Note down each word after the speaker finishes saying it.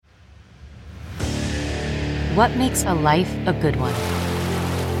What makes a life a good one?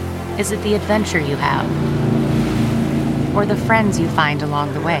 Is it the adventure you have? Or the friends you find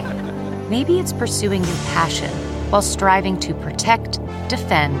along the way? Maybe it's pursuing your passion while striving to protect,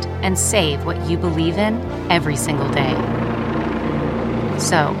 defend, and save what you believe in every single day.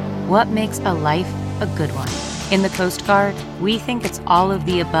 So, what makes a life a good one? In the Coast Guard, we think it's all of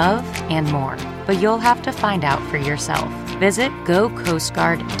the above and more, but you'll have to find out for yourself. Visit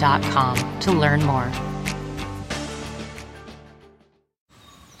gocoastguard.com to learn more.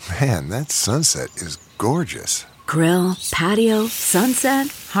 Man, that sunset is gorgeous. Grill, patio, sunset.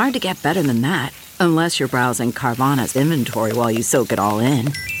 Hard to get better than that. Unless you're browsing Carvana's inventory while you soak it all in.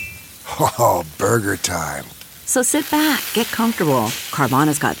 Oh, burger time. So sit back, get comfortable.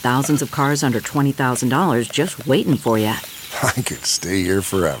 Carvana's got thousands of cars under $20,000 just waiting for you. I could stay here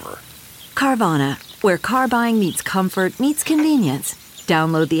forever. Carvana, where car buying meets comfort meets convenience.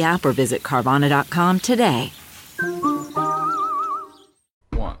 Download the app or visit Carvana.com today.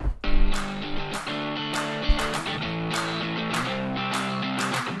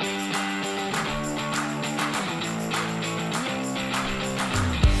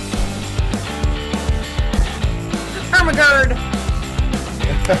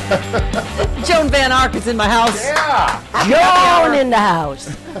 Joan Van Ark is in my house. Yeah. Joan in the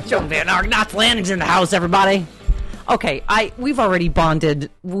house. Joan Van Ark, Knots Landing's in the house, everybody. Okay, we've already bonded.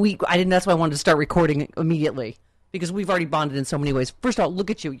 That's why I wanted to start recording immediately. Because we've already bonded in so many ways. First of all, look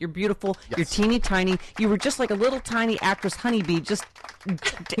at you. You're beautiful. Yes. You're teeny tiny. You were just like a little tiny actress honeybee, just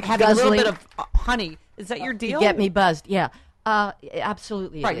having a little bit of honey. Is that your deal? You get me buzzed, yeah.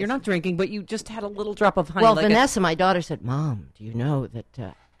 Absolutely. Right, you're not drinking, but you just had a little drop of honey. Well, like Vanessa, my daughter, said, Mom, do you know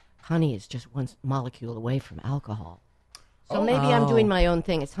that honey is just one molecule away from alcohol? So maybe I'm doing my own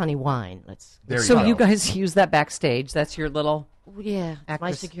thing. It's honey wine. You guys use that backstage? That's your little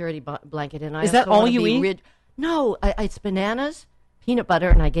my security blanket. And is that all you eat? No, it's bananas, peanut butter,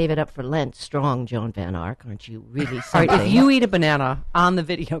 and I gave it up for Lent. Strong, Joan Van Ark. Aren't you really something? All right, if you eat a banana on the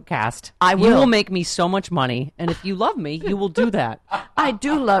video cast, you will make me so much money. And if you love me, you will do that. I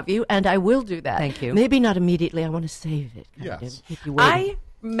do love you, and I will do that. Thank you. Maybe not immediately. I want to save it. Yes. I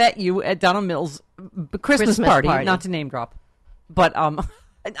met you at Donna Mills' Christmas party, not to name drop. But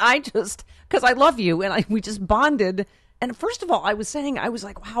I just, because I love you, and we just bonded. And first of all, I was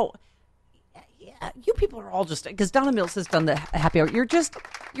like, wow. You people are all just, because Donna Mills has done the happy hour. You're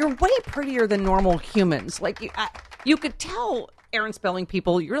way prettier than normal humans. Like you could tell Aaron Spelling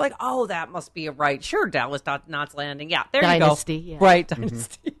people. You're like, oh, that must be a right. Sure, Dallas Knots Landing. Yeah, there Dynasty, you go. Yeah. Right,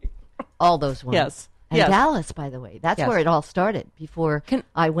 Dynasty. All those ones. Yes. And Dallas, by the way, that's where it all started. Before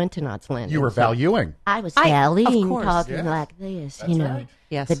I went to Knots Landing, you were valuing. I was valuing, talking yes. like this. That's right.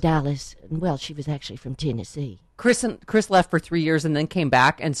 Yes. The Dallas. Well, she was actually from Tennessee. Chris left for 3 years and then came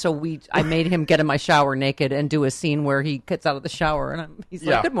back, and so I made him get in my shower naked and do a scene where he gets out of the shower and he's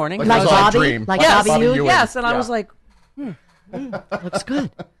like, "Good morning," like Bobby, yes. Bobby Ewing. Yes, and I was like, looks good.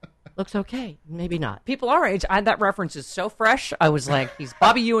 Looks okay. Maybe not. People our age, that reference is so fresh. I was like, he's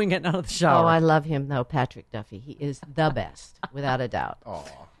Bobby Ewing getting out of the shower. Oh, I love him though, Patrick Duffy. He is the best, without a doubt. Oh.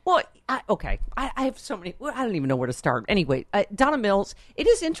 Well, I have so many. I don't even know where to start. Anyway, Donna Mills. It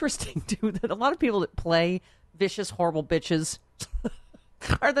is interesting too that a lot of people that play vicious, horrible bitches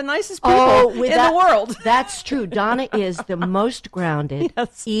are the nicest people in the world. That's true. Donna is the most grounded,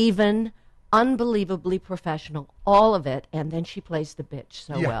 even, unbelievably professional, all of it, and then she plays the bitch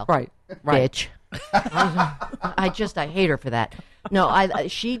so well. Right. Bitch. I hate her for that. No,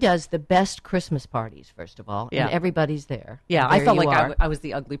 she does the best Christmas parties, first of all, and everybody's there. Yeah, I felt like I was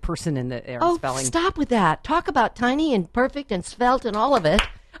the ugly person in the Aaron Spelling. Stop with that. Talk about tiny and perfect and svelte and all of it.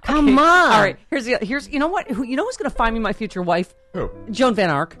 Come on. All right. Here's you know what? Who's going to find me my future wife? Who? Joan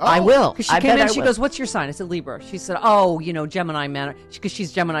Van Ark. Oh. I will. Because she came in, she goes, "What's your sign?" I said, "Libra." She said, "Oh, Gemini man." Because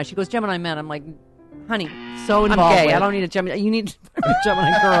she's Gemini. She goes, "Gemini man." I'm like, "Honey, so involved. I'm gay. I don't need a Gemini. You need a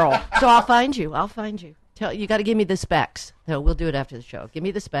Gemini girl." So I'll find you. You got to give me the specs. So we'll do it after the show. Give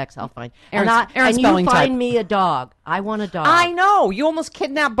me the specs. I'll find. Aaron you Spelling find type. me a dog. I want a dog. I know. You almost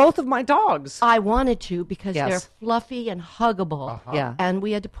kidnapped both of my dogs. I wanted to because they're fluffy and huggable. Yeah. And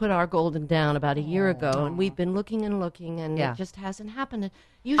we had to put our golden down about a year ago, and we've been looking, and it just hasn't happened.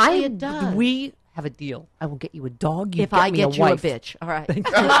 Usually it does. We have a deal. I will get you a dog. If I get you a bitch. All right. We will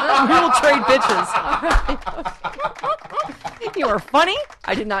trade bitches. All right. You are funny.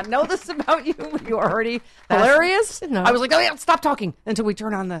 I did not know this about you. You are already hilarious. No. I was like, oh yeah, stop talking until we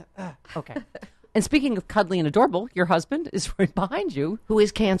turn on the. Okay. And speaking of cuddly and adorable, your husband is right behind you. Who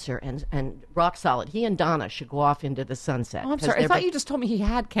is Cancer and rock solid. He and Donna should go off into the sunset. Oh, I'm sorry. I thought you just told me he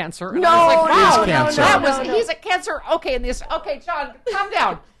had cancer. No, I was Cancer. He's a Cancer. Okay, John, calm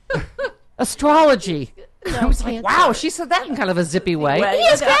down. Astrology. I was like, wow, she said that in kind of a zippy way. He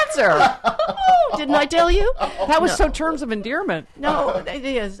has cancer. Oh, didn't I tell you? That was so terms of endearment. No, it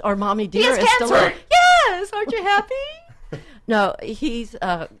is. Or Mommy Dear. He has is cancer. Still yes, aren't you happy? No, he's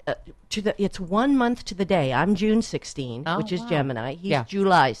it's 1 month to the day. I'm June 16, which is Gemini. He's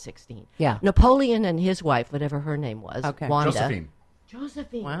July 16. Yeah. Napoleon and his wife, whatever her name was, Wanda.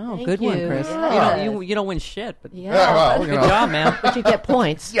 Josephine. Wow, good one, Chris. Yes. You don't win shit, but well, good job, man. But you get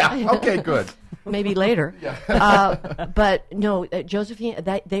points. Okay, good. Maybe later. But no, Josephine,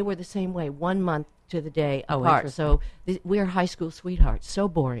 they were the same way. 1 month to the day apart. So we're high school sweethearts. So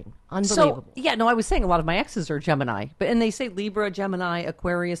boring. Unbelievable. So, I was saying a lot of my exes are Gemini. And they say Libra, Gemini,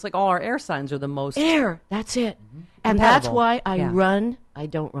 Aquarius, like all our air signs are the most. Air, that's it. And that's why I run. I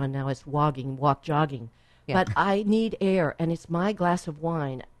don't run now. It's walk jogging. Yeah. But I need air, and it's my glass of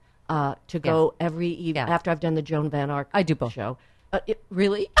wine to go every evening after I've done the Joan Van Ark I do both. show.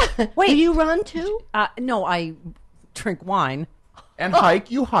 Really? Wait. Do you run too? No, I drink wine. And hike,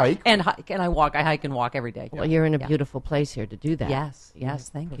 you hike. And hike, and I walk. I hike and walk every day. Well, you're in a beautiful place here to do that.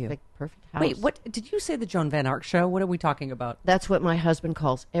 Yes, thank you. Perfect house. Wait, what did you say? The Joan Van Ark show? What are we talking about? That's what my husband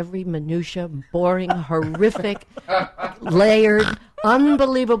calls every minutia, boring, horrific, layered,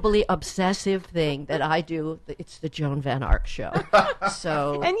 unbelievably obsessive thing that I do. It's the Joan Van Ark show.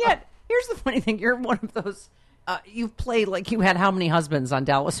 So, and yet, here's the funny thing: you're one of those. You've played like you had how many husbands on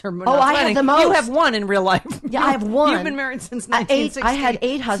Dallas or I had the most. You have one in real life. Yeah, I have one. You've been married since 1960. I had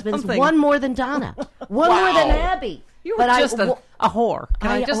 8 husbands, one more than Donna, one more than Abby. You were just a whore. Can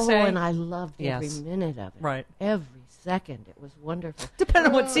I just say? And I loved every minute of it. Right. Every second. It was wonderful.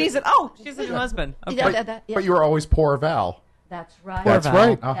 Depending on what season. Oh, she's a new husband. Okay. But you were always poor Val. That's right. That's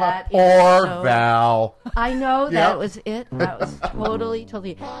right. That poor so, Val. I know that was it. That was totally.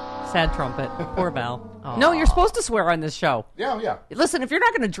 Sad trumpet. Poor Val. Aww. No, you're supposed to swear on this show. Yeah. Listen, if you're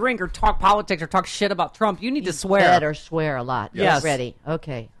not going to drink or talk politics or talk shit about Trump, you need to swear. Better swear a lot. Yes. Ready.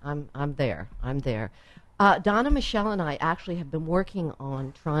 Okay. I'm there. Donna, Michelle, and I actually have been working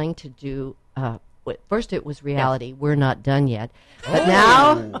on trying to do. First, it was reality. Yes. We're not done yet. But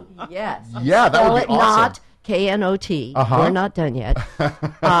now, yes. Yeah, that would be awesome. Not KNOT. We're not done yet.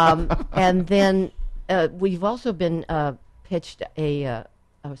 And then we've also been pitched a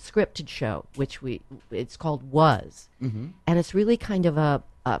scripted show, which it's called Was, and it's really kind of a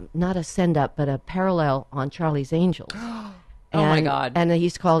not a send up, but a parallel on Charlie's Angels. Oh my God! And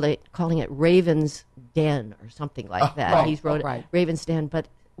he's calling it Raven's Den or something like that. He's wrote it Raven's Den, but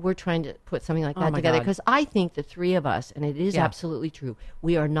we're trying to put something like that together because I think the three of us, and it is absolutely true,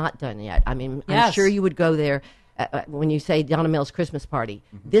 we are not done yet. I mean, I'm sure you would go there when you say Donna Mills' Christmas party.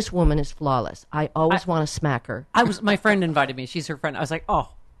 This woman is flawless. I always want to smack her. My friend invited me. She's her friend. I was like,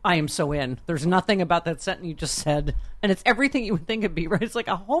 oh, I am so in. There's nothing about that sentence you just said, and it's everything you would think it'd be. Right? It's like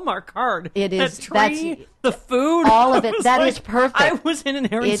a Hallmark card. It is. That tree, the food, all of it. That is perfect. I was in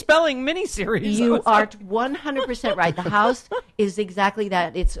an Aaron Spelling miniseries. You are 100% right. The house is exactly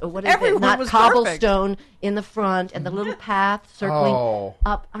that. It's Everyone not was cobblestone in the front and the little path circling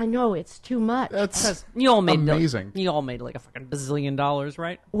up. I know it's too much. That's you all made amazing. You all made like a fucking bazillion dollars,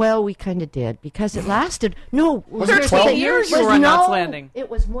 right? Well, we kind of did because it lasted. No, was it 12 years you were on Knots Landing? It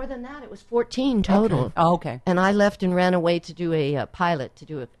was more than that. It was 14 total. Okay. Oh, okay. And I left and ran away to do a pilot, to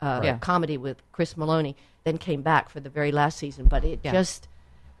do a comedy with Chris Maloney. Then came back for the very last season, but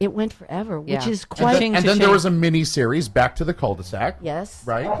it went forever, which is quite. And then there was a mini series, Back to the Cul-de-sac. Yes,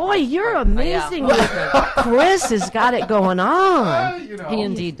 right. Boy, you're amazing. Chris has got it going on. He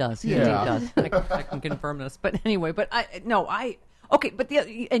indeed does. He indeed does. I can confirm this. But anyway, okay. But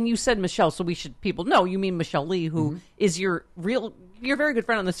and you said Michelle, so people know you mean Michelle Lee, who is your very good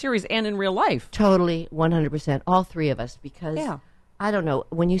friend on the series and in real life. Totally, 100%. All three of us, because. Yeah. I don't know,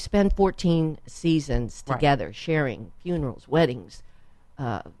 when you spend 14 seasons together, sharing funerals, weddings.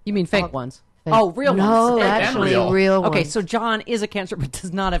 You mean fake ones? Real ones. No, actually real ones. Okay, so John is a Cancer but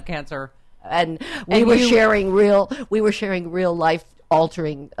does not have cancer. And we were sharing real life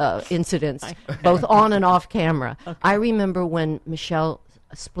altering incidents, both on and off camera. Okay. I remember when Michelle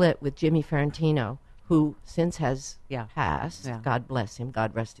split with Jimmy Ferrantino, who since has passed. Yeah. God bless him,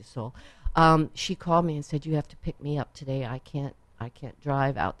 God rest his soul. She called me and said, "You have to pick me up today. I can't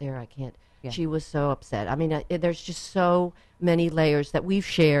drive out there. I can't." Yeah. She was so upset. I mean, there's just so many layers that we've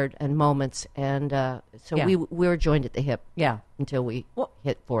shared and moments, and we were joined at the hip. Yeah. Until we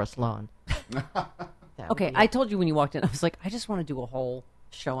hit Forest Lawn. Okay, I told you when you walked in, I was like, I just want to do a whole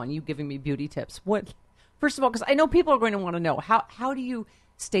show on you giving me beauty tips. What? First of all, because I know people are going to want to know how do you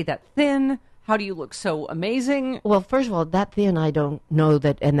stay that thin? How do you look so amazing? Well, first of all, that thin, I don't know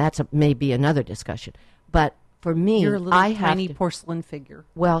that, and that's maybe another discussion, but. for me, You're a little I have tiny to, porcelain figure.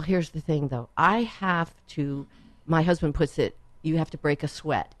 well, here's the thing, though. I have to, my husband puts it, you have to break a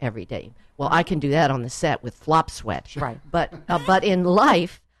sweat every day. Well, I can do that on the set with flop sweat. Right. But in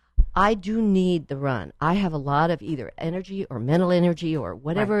life, I do need the run. I have a lot of either energy or mental energy or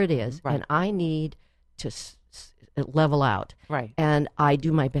whatever it is, and I need to level out. Right. And I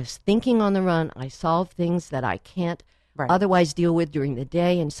do my best thinking on the run. I solve things that I can't otherwise deal with during the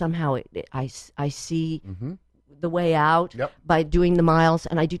day, and somehow I see the way out by doing the miles.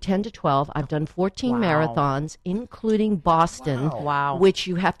 And I do 10 to 12. I've done 14 marathons, including Boston, which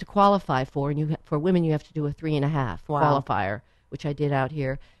you have to qualify for. And for women, you have to do a 3.5 qualifier, which I did out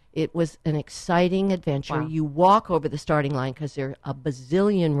here. It was an exciting adventure. You walk over the starting line because there are a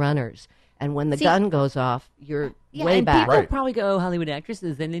bazillion runners. And when the gun goes off, you're way back. People probably go, Hollywood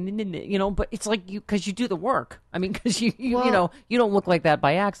actresses, and but it's like because you do the work. I mean, because you don't look like that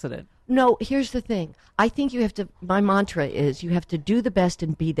by accident. No, here's the thing. I think you have to. My mantra is you have to do the best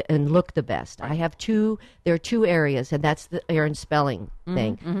and and look the best. I have there are two areas, and that's the Aaron Spelling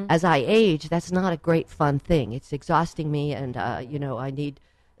thing. As I age, that's not a great fun thing. It's exhausting me, and I need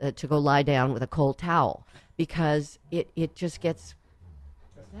to go lie down with a cold towel because it just gets.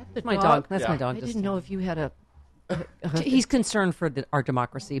 That's my dog. That's my dog. I didn't know if you had a. He's concerned for our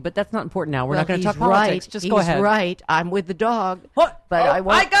democracy, but that's not important now. We're not going to talk right. politics. Just go ahead. He's right. I'm with the dog. What? But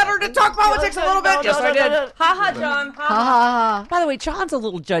I got her to talk politics a little bit. Yes, I did. Ha ha, John. Ha ha. By the way, John's a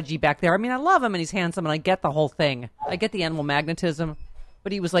little judgy back there. I mean, I love him and he's handsome and I get the whole thing. I get the animal magnetism.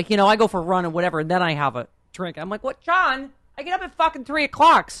 But he was like, I go for a run and whatever, and then I have a drink. I'm like, what, John? I get up at fucking 3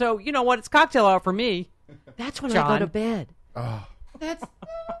 o'clock, so you know what? It's cocktail hour for me. That's when John. I go to bed. That's.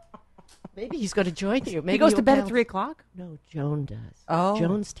 Maybe he's going to join you. Maybe he goes to bed at 3 o'clock? No, Joan does. Oh.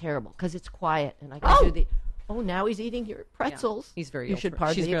 Joan's terrible because it's quiet and I can do the. Oh, now he's eating your pretzels. Yeah. He's very.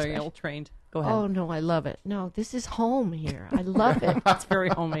 She's very ill trained. Go ahead. Oh no, I love it. No, this is home here. I love it. It's very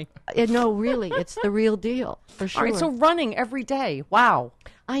homey. No, really, it's the real deal for sure. All right, so running every day. Wow.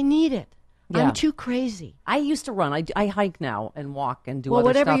 I need it. Yeah. I'm too crazy. I used to run. I hike now and walk and do well, other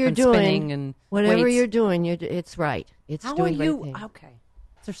whatever stuff you're and doing, spinning and whatever weights. you're doing, it's right. It's How doing are you? great things. Okay.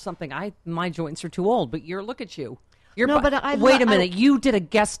 There's something. My joints are too old, but look at you. Wait a minute. You did a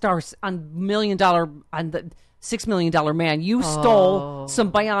guest star on the $6 Million Man. You stole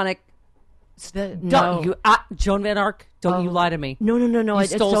some bionic. Joan Van Ark. Don't you lie to me. No. I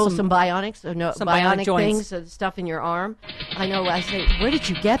stole some bionics. Some bionic joints. things, stuff in your arm. I know. I say, where did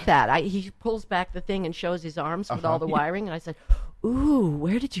you get that? He pulls back the thing and shows his arms with all the wiring, and I said, ooh,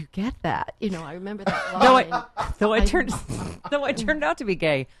 where did you get that? I remember that. Though I turned out to be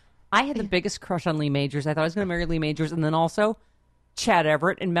gay. I had the biggest crush on Lee Majors. I thought I was going to marry Lee Majors, and then also Chad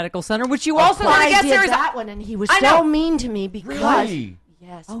Everett in Medical Center, which you also did a guest series. That one, and he was so mean to me because. Really?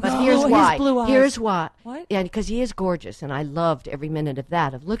 Yes, but here's why. Blue eyes. Here's why. What? Yeah, because he is gorgeous, and I loved every minute of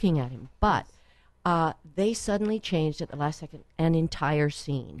that, of looking at him. But they suddenly changed at the last second an entire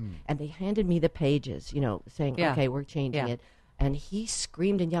scene, and they handed me the pages, saying, "Okay, we're changing it." And he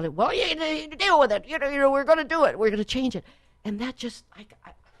screamed and yelled, "Well, you need to deal with it. We're going to do it. We're going to change it." And that just,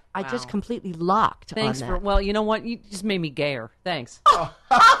 I just completely locked on that. Well, you know what? You just made me gayer. Thanks.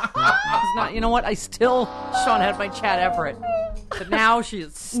 It's not. You know what? Sean had my Chad Everett, but now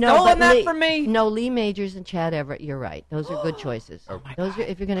she's stolen that from me. No, Lee Majors and Chad Everett. You're right. Those are good choices.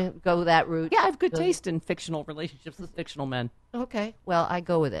 If you're going to go that route. Yeah, I have good taste in fictional relationships with fictional men. Okay. Well, I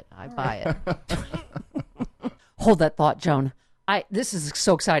go with it. I buy it. Hold that thought, Joan. This is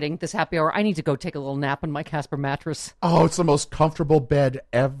so exciting, this happy hour. I need to go take a little nap on my Casper mattress. Oh, it's the most comfortable bed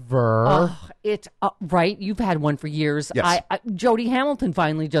ever. Right? You've had one for years. Yes. Jody Hamilton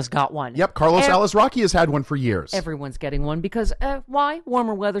finally just got one. Yep, Carlos Alazraqui has had one for years. Everyone's getting one because, why?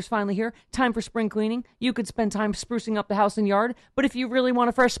 Warmer weather's finally here. Time for spring cleaning. You could spend time sprucing up the house and yard, but if you really want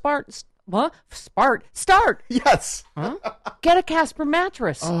a fresh start. Yes. Huh? Get a Casper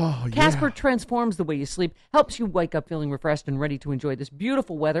mattress. Oh, Casper transforms the way you sleep, helps you wake up feeling refreshed and ready to enjoy this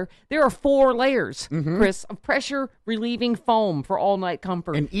beautiful weather. There are 4 layers, Chris, of pressure relieving foam for all night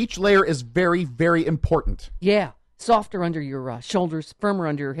comfort. And each layer is very, very important. Yeah. Softer under your shoulders, firmer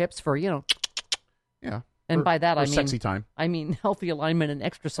under your hips for, Yeah. And by that I mean sexy time. I mean healthy alignment and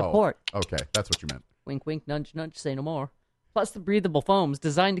extra support. Oh, okay, that's what you meant. Wink, wink, nudge, nudge, say no more. Plus the breathable foams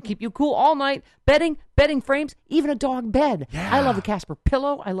designed to keep you cool all night. Bedding frames, even a dog bed. Yeah. I love the Casper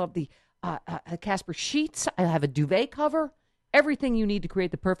pillow. I love the Casper sheets. I have a duvet cover. Everything you need to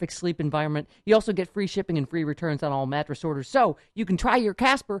create the perfect sleep environment. You also get free shipping and free returns on all mattress orders. So you can try your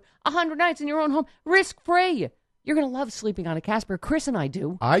Casper 100 nights in your own home, risk-free. You're going to love sleeping on a Casper. Chris and I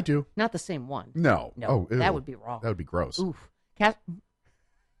do. I do. Not the same one. No. No, Oh, that ew. would be wrong. That would be gross. Oof.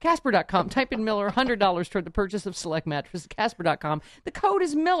 Casper.com. Type in Miller, $100 toward the purchase of select mattresses. Casper.com. The code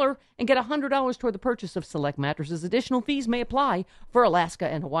is Miller and get $100 toward the purchase of select mattresses. Additional fees may apply for Alaska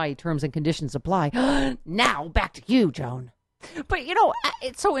and Hawaii. Terms and conditions apply. Now, back to you, Joan. But,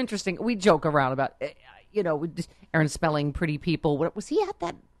 it's so interesting. We joke around about, Aaron Spelling, Pretty People. Was he at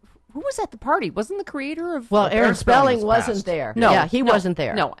that? Who was at the party? Wasn't the creator of... Well, Aaron Spelling wasn't there. No. Yeah, he wasn't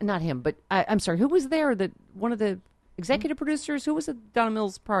there. No, not him. But I'm sorry. Who was there? One of the executive producers? Who was at Donna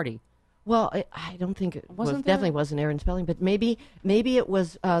Mills' party? Well, I don't think it Wasn't definitely wasn't Aaron Spelling, but maybe it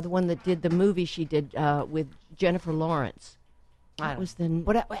was the one that did the movie she did with Jennifer Lawrence. That was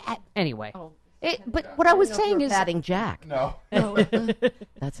the... Anyway. But what I was saying is... batting Jack. No.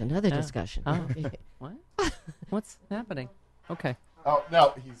 That's another discussion. Oh. What? What's happening? Okay. Oh,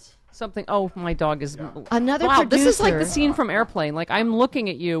 no, he's... Something. Oh, my dog is... Another wow, producer... this is like the scene from Airplane. Like, I'm looking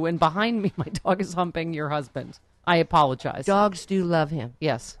at you, and behind me, my dog is humping your husband. I apologize. Dogs do love him.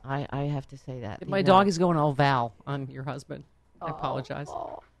 Yes. I have to say that. My dog is going all Val on your husband. I apologize.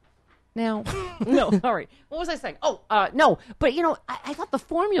 Now, no, all right. What was I saying? No, but I thought the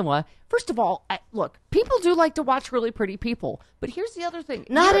formula. First of all, look, people do like to watch really pretty people, but here's the other thing.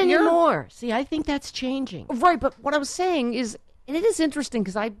 Not anymore. See, I think that's changing. Right, but what I was saying is, and it is interesting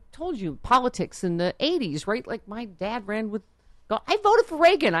because I told you politics in the '80s, right? Like my dad ran with. I voted for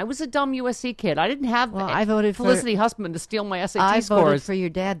Reagan. I was a dumb USC kid. I didn't have I voted Felicity Hussman to steal my SAT I scores. voted for your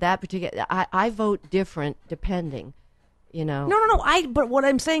dad. That particular. I vote different depending. No. But what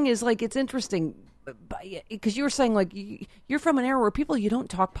I'm saying is, like, it's interesting because you were saying, like, you're from an era where you don't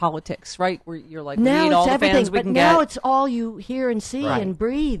talk politics, right? Where you're like, now we need it's all the everything, fans we but can now get. it's all you hear and see and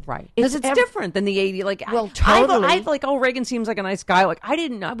breathe. Right. Because it's different than the 80s. Like, well, totally. I like, Reagan seems like a nice guy. Like,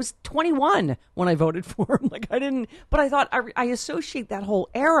 I was 21 when I voted for him. Like, I didn't, but I thought I associate that whole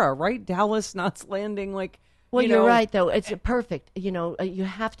era, right? Dallas, Knots Landing, like, well, you're right, though. It's perfect. You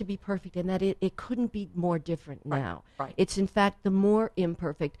have to be perfect, and that it couldn't be more different now. Right. It's, in fact, the more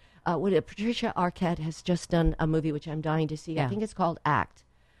imperfect. Patricia Arquette has just done a movie, which I'm dying to see. Yeah. I think it's called Act.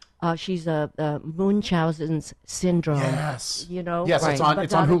 She's Munchausen's syndrome. Yes. Yes, it's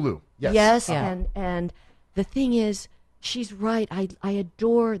on Hulu. Yes. Yes, Yeah. and the thing is, she's right. I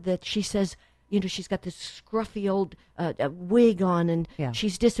adore that she says, she's got this scruffy old wig on, and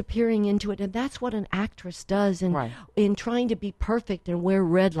she's disappearing into it, and that's what an actress does. And in trying to be perfect and wear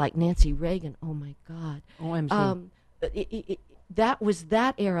red like Nancy Reagan, oh my God, OMG. That was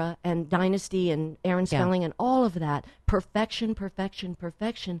that era, and Dynasty and Aaron Spelling and all of that perfection.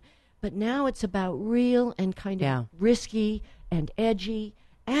 But now it's about real and kind of risky and edgy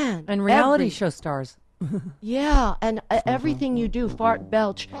and reality show stars. Yeah, and everything you do, fart,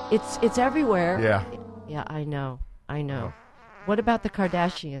 belch, it's everywhere. Yeah, I know. What about the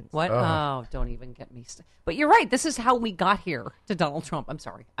Kardashians? What? Oh, don't even get me. But you're right. This is how we got here to Donald Trump. I'm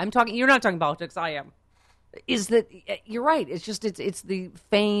sorry. You're not talking politics. I am. Is that you're right? It's just it's the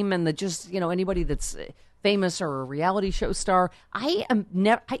fame and the just anybody that's famous or a reality show star. I am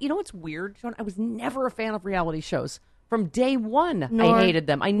never. What's weird, John? I was never a fan of reality shows. From day one, I hated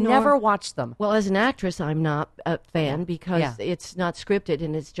them. I never watched them. Well, as an actress, I'm not a fan because it's not scripted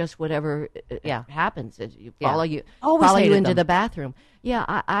and it's just whatever happens. You follow you into the bathroom. Yeah,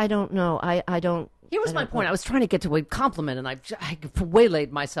 I don't know. I don't. Here was my point. I was trying to get to a compliment, and I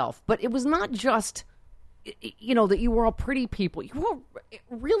waylaid myself. But it was not just, that you were all pretty people. You were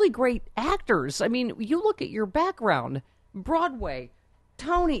really great actors. I mean, you look at your background, Broadway,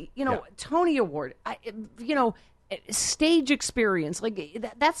 Tony, Tony Award, stage experience.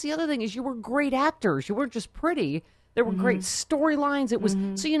 Like that's the other thing is you were great actors. You weren't just pretty. There were great storylines. It was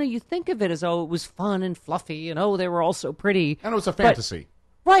so you think of it as it was fun and fluffy, they were all so pretty. And it was a fantasy.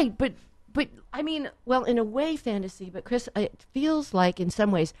 Right, but I mean, well, in a way fantasy, but Chris, it feels like in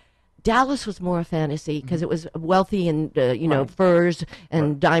some ways Dallas was more a fantasy because it was wealthy and furs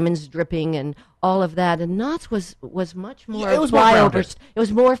and diamonds dripping and all of that. And Knott's was much more it was flyover. more It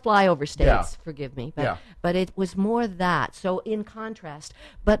was more flyover states. Yeah. Forgive me, but it was more that. So in contrast,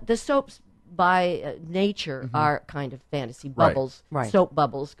 but the soaps by nature are kind of fantasy bubbles, soap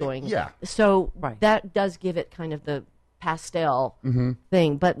bubbles going. Yeah. So that does give it kind of the pastel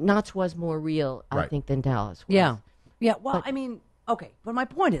thing. But Knott's was more real, I think, than Dallas was. Yeah. Well, I mean, okay, but my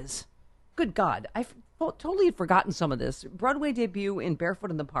point is. Good God, I've totally had forgotten some of this. Broadway debut in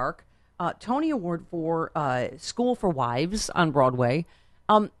Barefoot in the Park, Tony Award for School for Wives on Broadway.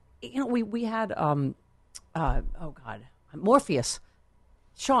 We had Morpheus.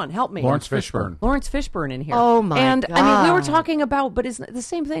 Sean, help me. Lawrence Fishburne in here. Oh my God! And I mean, we were God. talking about, but it's the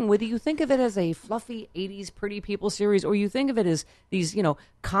same thing. Whether you think of it as a fluffy '80s pretty people series, or you think of it as these,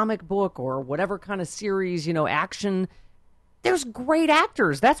 comic book or whatever kind of series, action. there's great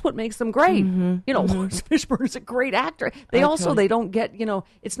actors. That's what makes them great. Lawrence Fishburne is a great actor. They they don't get,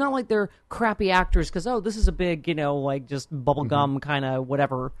 it's not like they're crappy actors because, this is a big, like just bubblegum kind of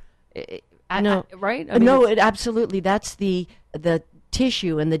whatever. No, right? Absolutely. That's the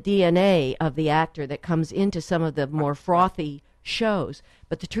tissue and the DNA of the actor that comes into some of the more frothy shows.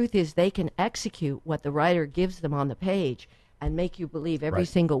 But the truth is they can execute what the writer gives them on the page and make you believe every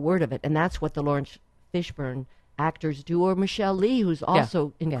single word of it. And that's what the Lawrence Fishburne actors do, or Michelle Lee, who's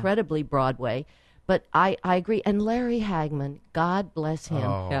also incredibly Broadway. But I agree. And Larry Hagman, God bless him.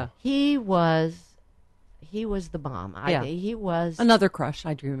 Yeah. He was the bomb. He was another crush.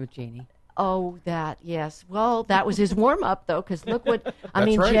 I Dream of Jeannie. Oh, yes. Well, that was his warm-up, though, because look what,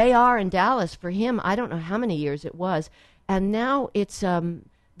 right. JR in Dallas, for him, I don't know how many years it was. And now it's the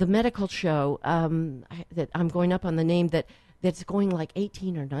medical show that I'm going up on the name that's going like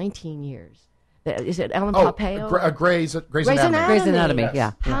 18 or 19 years. Is it Ellen Pompeo? Grey's Grey's Anatomy. Grey's Anatomy, Yes.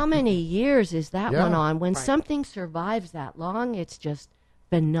 yeah. How many years is that Yeah. one on? When something survives that long, it's just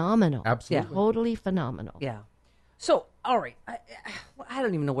phenomenal. Absolutely. Totally phenomenal. Yeah. So, all right, I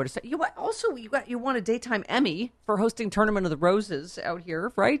don't even know where to say. You won a daytime Emmy for hosting Tournament of the Roses out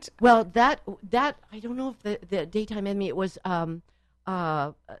here, right? Well, that I don't know if the daytime Emmy, it was soap.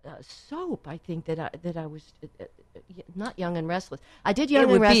 I think that I was not Young and Restless. I did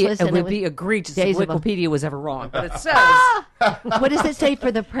Young and Restless. It would be egregious if Wikipedia was ever wrong, but it says what does it say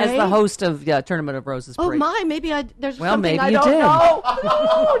for the parade? as the host of Tournament of Roses. Oh parade. my! Maybe there's Well, something maybe I you don't did. know.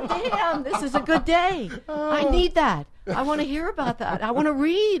 Oh damn! This is a good day. I need that. I want to hear about that. I want to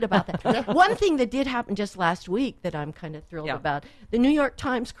read about that. One thing that did happen just last week that I'm kind of thrilled about: the New York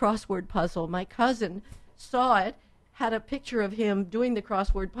Times crossword puzzle. My cousin saw it, had a picture of him doing the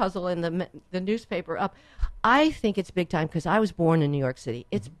crossword puzzle in the newspaper up. I think it's big time because I was born in New York City.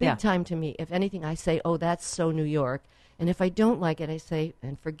 It's big time to me. If anything, I say, oh, that's so New York. And if I don't like it, I say,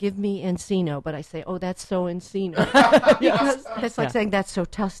 and forgive me, Encino, but I say, oh, that's so Encino. Because it's like saying, that's so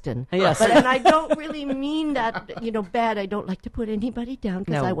Tustin. Yes. And I don't really mean that, bad. I don't like to put anybody down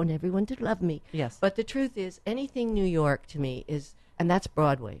because I want everyone to love me. Yes. But the truth is, anything New York to me is, and that's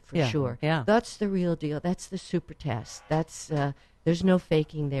Broadway for sure. Yeah. That's the real deal. That's the super test. That's, there's no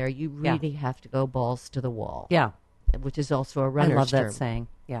faking there. You really have to go balls to the wall. Yeah. Which is also a runner's I love term. that saying.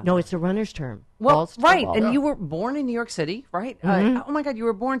 Yeah. No, it's a runner's term. Well, balls to the right, wall. and you were born in New York City, right? Oh my God, you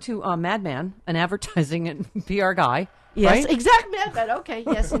were born to Madman, an advertising and PR guy. Yes, right? exactly. Okay,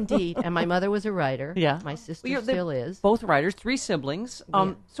 yes, indeed. And my mother was a writer. Yeah, my sister Well, still is. Both writers, 3 siblings.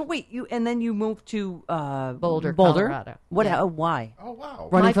 So wait, then you moved to Boulder, Colorado. What? Yeah. Why? Oh, wow.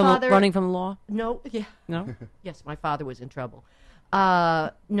 My father- running from the law? No, yeah, No. yes, my father was in trouble.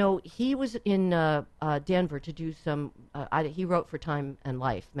 No, he was in Denver to do some. He wrote for Time and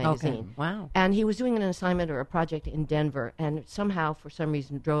Life magazine. Okay. Wow. And he was doing an assignment or a project in Denver, and somehow, for some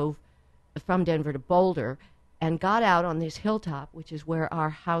reason, drove from Denver to Boulder, and got out on this hilltop, which is where our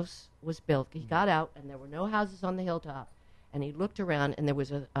house was built. He got out, and there were no houses on the hilltop, and he looked around, and there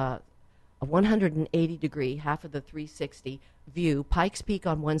was a 180-degree, half of the 360 view, Pikes Peak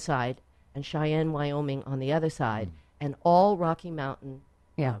on one side, and Cheyenne, Wyoming on the other side, and all Rocky Mountain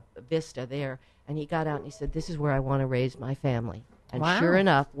vista there. And he got out and he said, this is where I want to raise my family. And sure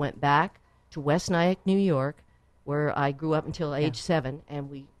enough, went back to West Nyack, New York, where I grew up until age 7, and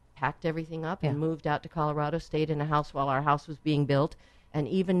we packed everything up and moved out to Colorado, stayed in a house while our house was being built, and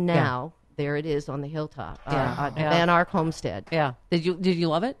even now, there it is on the hilltop, Van Ark homestead. Yeah. Did you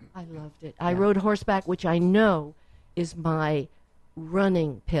love it? I loved it. I rode horseback, which I know is my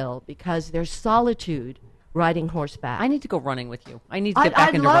running pill, because there's solitude riding horseback. I need to go running with you. I need to get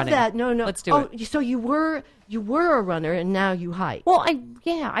back into running. I love that. No. Let's do it. So you were a runner, and now you hike. Well,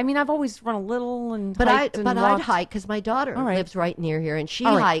 I mean, I've always run a little and hiked and I'd walked. hike because my daughter lives right near here, and she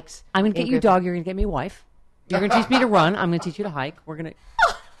All right. hikes. I'm going to get you a dog. You're going to get me a wife. You're going to teach me to run. I'm going to teach you to hike. We're going to.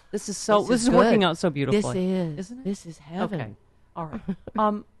 This is good. working out so beautifully. This is, isn't it? This is heaven. Okay. All right.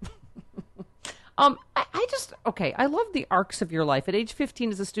 I love the arcs of your life. At age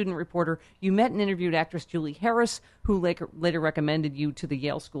 15, as a student reporter, you met and interviewed actress Julie Harris, who later recommended you to the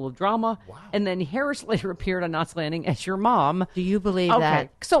Yale School of Drama. Wow. And then Harris later appeared on Knots Landing as your mom. Do you believe that?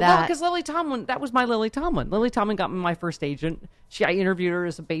 So, because Lily Tomlin, that was my Lily Tomlin. Lily Tomlin got me my first agent. I interviewed her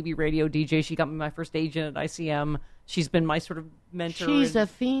as a baby radio DJ. She got me my first agent at ICM. She's been my sort of mentor. She's a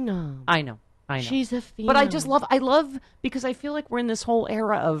phenom. I know. She's a phenom. But I love, because I feel like we're in this whole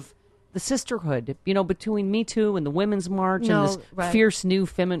era of the sisterhood, between Me Too and the Women's March and this fierce new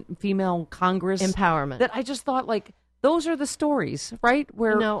female Congress. Empowerment. That I just thought, like, those are the stories, right?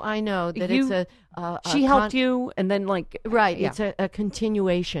 Where No, I know that you- it's she helped you, and then right. yeah. It's a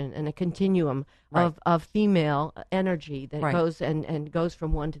continuation and a continuum Right. of female energy that Right. goes and goes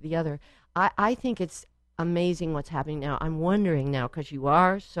from one to the other. I think it's amazing what's happening now. I'm wondering now, because you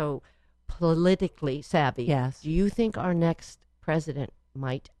are so politically savvy. Yes. Do you think our next president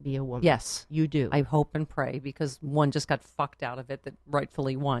might be a woman? Yes, You do. I hope and pray, because one just got fucked out of it that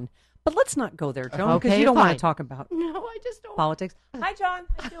rightfully won. But let's not go there, Joan, because Okay, you don't want fine. to talk about No, I just don't. politics. Hi, John.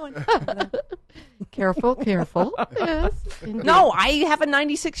 How you doing? Careful, careful. Yes. indeed. No, I have a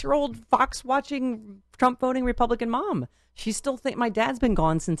 96-year-old Fox watching Trump voting Republican mom. She still think my dad's been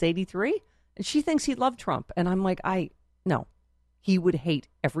gone since '83, and she thinks he loved Trump. And I'm like, no, he would hate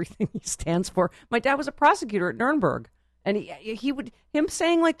everything he stands for. My dad was a prosecutor at Nuremberg, and him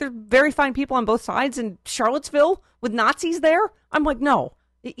saying like they're very fine people on both sides in Charlottesville with Nazis there. I'm like, no,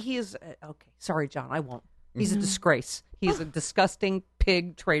 he is okay. Sorry, John, I won't. He's a disgrace. He's a disgusting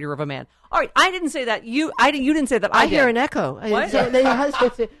pig traitor of a man. All right, I didn't say that. You didn't say that. I did. hear an echo. What? The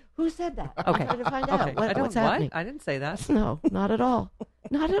husband said, who said that? Okay. I'm trying to find out Okay. what's happening. I didn't say that. No, not at all.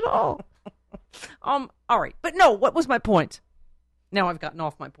 Not at all. All right. But no, what was my point? Now I've gotten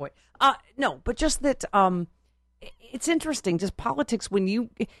off my point. No, but just that it's interesting, just politics when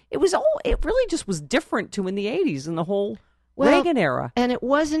it really just was different to in the 80s and the whole Reagan era. And it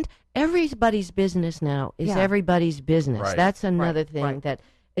wasn't everybody's business now is Yeah. everybody's business. Right. That's another Right, thing right. that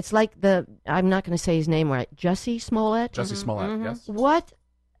it's like I'm not going to say his name right. Jussie Smollett? Jesse Smollett, yes. What?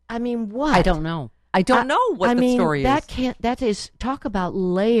 I mean, what? I don't know. I don't know what the story is. That is, talk about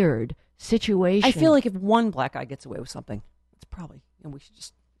layered situation. I feel like if one black guy gets away with something, it's probably, and we should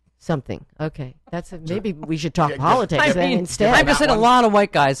just. something. Okay. Maybe we should talk Yeah, politics I then mean, instead. I've just that seen a one. lot of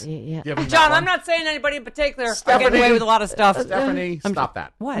white guys. Yeah. Give him that John, one. I'm not saying anybody in particular are Stephanie. getting away with a lot of stuff. Stephanie, stop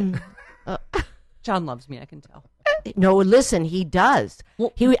that. What? John loves me, I can tell. No, listen, he does.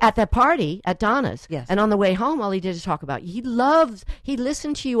 Well- He at that party at Donna's. Yes. And on the way home, all he did is talk about you. He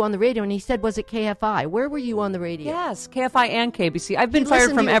listened to you on the radio, and he said, was it KFI? Where were you on the radio? Yes, KFI and KBC. I've been He fired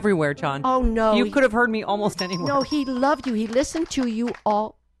listened from to you- everywhere, John. Oh, no. You could have heard me almost anywhere. No, he loved you. He listened to you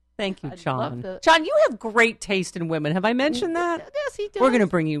all. Thank you, love John. the- John, you have great taste in women. Have I mentioned that? Yes, he does. We're going to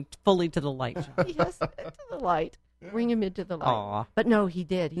bring you fully to the light, John. Yes, to the light. Bring him into the light. Aw. But no, he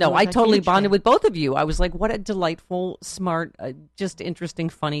did. He No, was I a totally huge bonded fan. with both of you. I was like, what a delightful, smart, just interesting,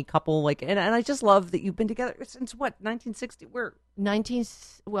 funny couple. Like, and I just love that you've been together since what, 1960? Where?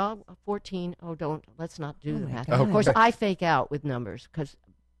 14. Oh, let's not do that. God. Of course, I fake out with numbers because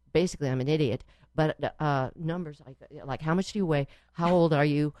basically I'm an idiot. But numbers, like how much do you weigh? How old are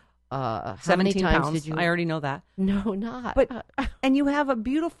you? How many 17 times pounds. did you? I already know that. No, not. But and you have a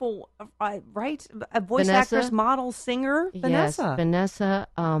beautiful, right? A voice Vanessa? actress, model, singer, Vanessa. Yes, Vanessa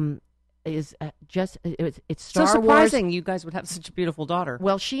is it's So Star Wars. surprising you guys would have such a beautiful daughter.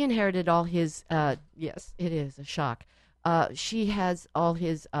 Well, she inherited all his. Yes, it is a shock. She has all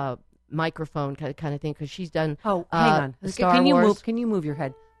his microphone kind of thing because she's done. Oh, hang on. Star Can you Wars. move? Can you move your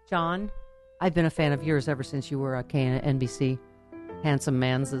head, John? I've been a fan of yours ever since you were a KNBC Handsome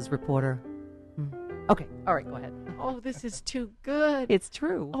Man's reporter. Okay, all right, go ahead. Oh, this is too good. It's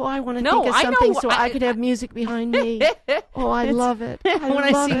true. Oh, I want to No, think of I something know. so I could have music behind me. Oh, I love it. When I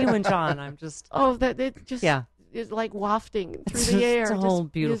love see it. you and John, I'm just Oh, that it just Yeah. is like wafting through It's the just- air. it's a just whole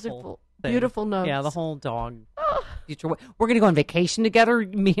beautiful musical, thing. beautiful notes. Yeah, the whole dog. Future wife. We're going to go on vacation together,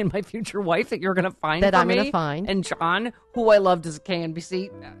 me and my future wife that you're going to find That for I'm me. gonna find. And John, who I loved as a KNBC.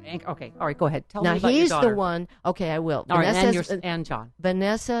 Okay, all right, go ahead. Tell Now me about he's your daughter. the one. Okay, I will. All right, and, Vanessa's- and John.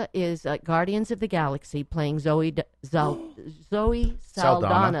 Vanessa is Guardians of the Galaxy, playing Zoe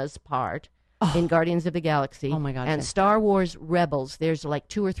Saldana's part in Guardians of the Galaxy. Oh, my God, And okay. Star Wars Rebels, there's like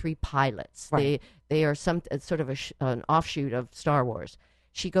 2 or 3 pilots. Right. They are sort of an offshoot of Star Wars.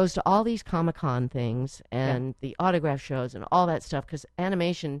 She goes to all these Comic-Con things and the autograph shows and all that stuff because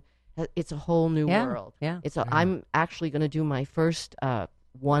animation, it's a whole new Yeah, world. yeah. I'm actually going to do my first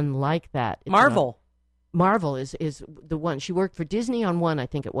one like that. It's Marvel. Marvel is the one. She worked for Disney on one, I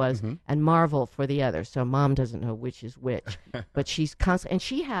think it was, and Marvel for the other. So Mom doesn't know which is which. But she's constant, and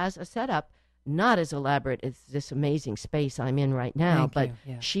she has a setup not as elaborate as this amazing space I'm in right now. Thank but you.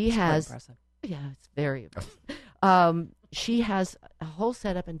 Yeah, she it's quite has, impressive. yeah, it's very. She has a whole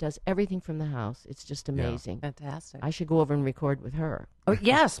setup and does everything from the house. It's just amazing. Fantastic. I should go over and record with her. Oh,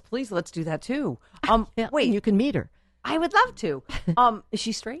 yes, please, let's do that too. Yeah, Wait, and you can meet her. I would love to. Is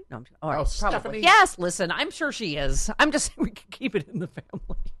she straight? No, I'm just, all right, Oh, probably. Stephanie. Yes, listen, I'm sure she is. I'm just we can keep it in the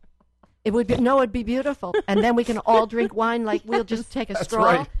family. It'd be beautiful, and then we can all drink wine. Like we'll just take a straw,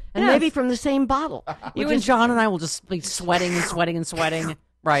 right. and Yes. maybe from the same bottle. You and John and I will just be sweating and sweating and sweating.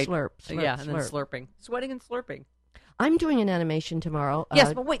 Right. Slurp, slurp, yeah, and then slurp. slurping. Sweating and slurping. I'm doing an animation tomorrow.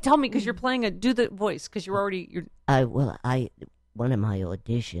 Yes, but wait, tell me, because you're playing do the voice, because you're. One of my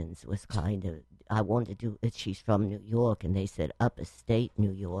auditions was I wanted to do it. She's from New York, and they said upstate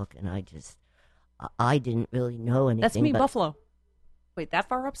New York, and I didn't really know anything. That's me, Buffalo. Wait, that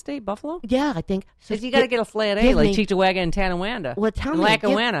far upstate, Buffalo? Yeah, I think. So you got to get a flat A, like Cheektowaga and Tonawanda. Well, tell me.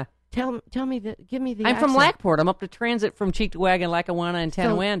 Lackawanna. Tell me give me the I'm accent. from Lackport. I'm up to transit from Cheektowaga and Lackawanna and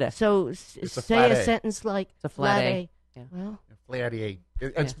Tonawanda. So say a sentence like it's a flat A. Yeah. Well, flat A.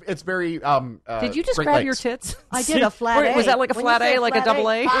 It's very. Did you just Great grab Lakes. your tits? I did a flat A. Was that like a When flat you say A, like a double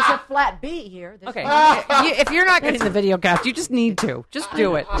A? There's a flat B here. Okay. If you're not getting the video cast, you just need to. Just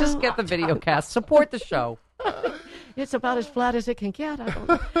do it. Just get the video cast. Support the show. It's about as flat as it can get. I don't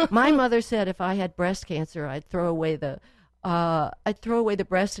know. My mother said if I had breast cancer, I'd throw away the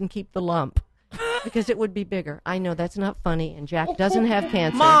breast and keep the lump because it would be bigger. I know that's not funny, and Jack doesn't have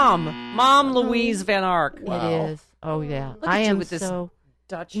cancer. Mom Louise Van Ark. It is. Oh yeah, Look I at am you with this so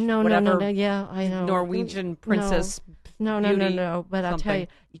Dutch. no. Yeah, I know. Norwegian princess. No. But I'll tell you,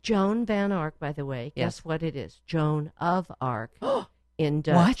 Joan Van Ark. By the way, Yes. guess what it is? Joan of Arc. In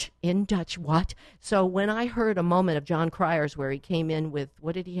Dutch. What? In Dutch, what? So when I heard a moment of John Cryer's where he came in with,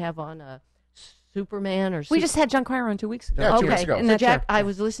 what did he have on, Superman or We just had John Cryer on 2 weeks ago. Yeah, 2 okay. weeks ago. In So that Jack, chair. I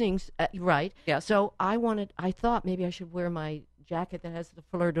was listening, right? Yeah. So I thought maybe I should wear my jacket that has the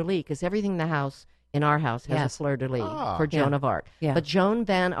fleur-de-lis because everything in our house has Yes. a fleur-de-lis Ah. for Joan of Arc. Yeah. But Joan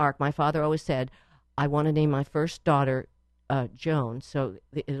Van Ark, my father always said, I want to name my first daughter Joan, so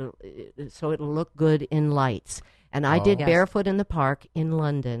it'll look good in lights. And I did Yes. Barefoot in the Park in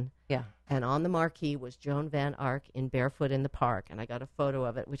London. Yeah. And on the marquee was Joan Van Ark in Barefoot in the Park. And I got a photo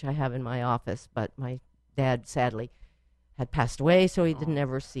of it, which I have in my office. But my dad, sadly, had passed away, so he didn't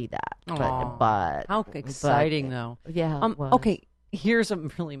ever see that. But How exciting, though. yeah. it was. Okay, here's a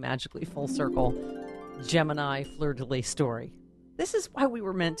really magically full circle Gemini fleur-de-lis story. This is why we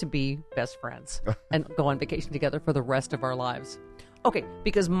were meant to be best friends and go on vacation together for the rest of our lives. Okay,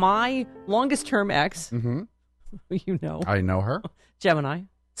 because my longest term ex, you know, I know her. Gemini,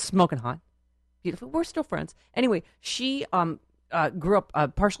 smoking hot, beautiful. We're still friends. Anyway, she grew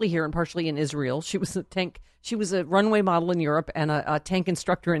up partially here and partially in Israel. She was a tank. She was a runway model in Europe and a tank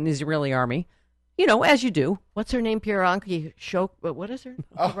instructor in the Israeli army. You know, as you do. What's her name? Piranki Shok. What is her?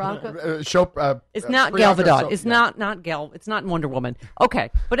 Piranka? It's not Gal Gadot. It's not Gal. It's not Wonder Woman.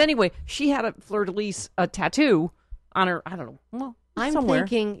 Okay, but anyway, she had a fleur-de-lis tattoo on her. I don't know. Well, I'm somewhere,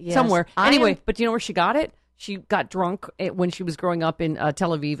 thinking, yes, somewhere. I Anyway, am- but do you know where she got it? She got drunk when she was growing up in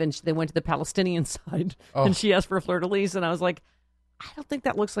Tel Aviv, and they went to the Palestinian side, and she asked for a fleur-de-lis, and I was like, I don't think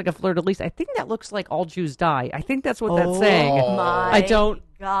that looks like a fleur-de-lis. I think that looks like all Jews die. I think that's what that's saying. My I don't.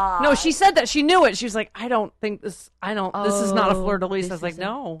 God. No, she said that. She knew it. She was like, I don't think this. This is not a Oh, fleur-de-lis. I this was like, is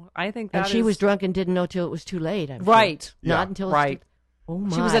no, I think that And she is- was drunk and didn't know till it was too late. I'm sure. Right. Not until it was right. too- Oh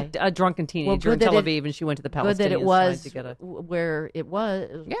my. She was a drunken teenager good in Tel that Aviv, and she went to the Good Palestinian that it was side to get a. where it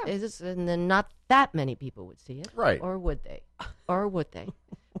was. Yeah. And then not that many people would see it. Right. Or would they? Or would they?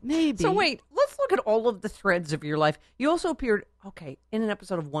 Maybe. So wait, let's look at all of the threads of your life. You also appeared, in an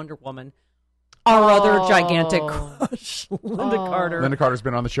episode of Wonder Woman. Our other gigantic crush, Linda Carter. Linda Carter's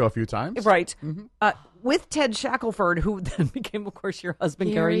been on the show a few times. Right. With Ted Shackelford, who then became, of course, your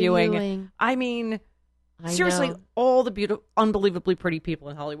husband, Gary Ewing. I mean, I seriously, know. all the beautiful, unbelievably pretty people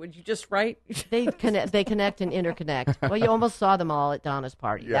in Hollywood. You just, right? They connect and interconnect. Well, you almost saw them all at Donna's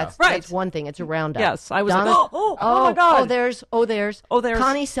party. Yeah. That's Right. one thing. It's a roundup. Yes, I was Donna's- like, oh my God. there's there's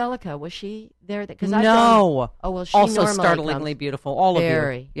Connie Selica. Was she there? Because No. well, she Also normally startlingly comes. beautiful. All of you.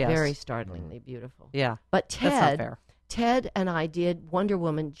 Very, Yes. very startlingly beautiful. Yeah. But That's not Ted, fair. Ted and I did Wonder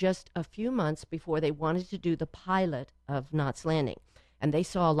Woman just a few months before they wanted to do the pilot of Knots Landing, and they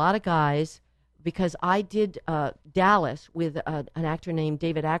saw a lot of guys. Because I did Dallas with an actor named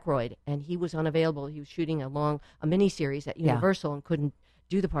David Aykroyd, and he was unavailable. He was shooting a miniseries at Universal and couldn't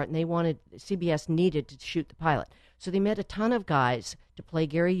do the part, and CBS needed to shoot the pilot. So they met a ton of guys to play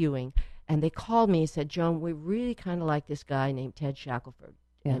Gary Ewing, and they called me and said, Joan, we really kind of like this guy named Ted Shackelford,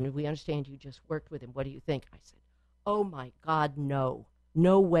 and we understand you just worked with him. What do you think? I said, oh, my God, no.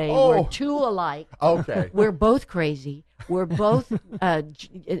 No way. We're too alike. Okay. We're both crazy. We're both,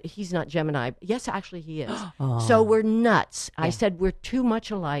 he's not Gemini. Yes, actually he is. So we're nuts. I said, we're too much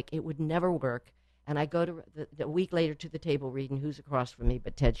alike. It would never work. And I go to the week later to the table reading who's across from me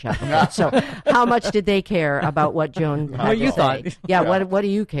but Ted Shackelford. So how much did they care about what Joan had you to say? thought. Yeah, what do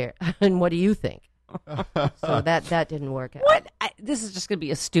you care? And what do you think? So that didn't work out. What? This is just going to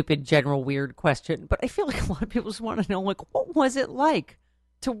be a stupid, general, weird question, but I feel like a lot of people just want to know, like, what was it like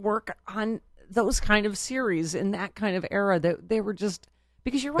to work on those kind of series in that kind of era? That they were just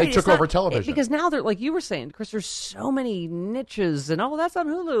Because you're right. They took over television. Because now they're, like you were saying, Chris, there's so many niches, and that's on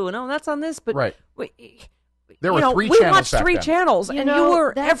Hulu, and that's on this. But right. There were 3 channels. We watched 3 channels, and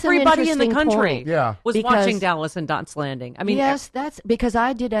everybody in the country was watching Dallas and Knots Landing. I mean, yes, that's because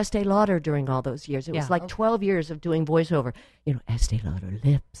I did Estee Lauder during all those years. It was like 12 years of doing voiceover. Estee Lauder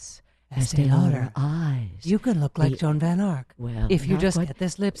lips. Estee Lauder eyes. You can look like Joan Van Ark. Well, if you just get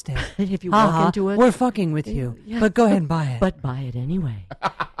this lipstick. If you walk into it. We're fucking with you. But go ahead and buy it. But buy it anyway.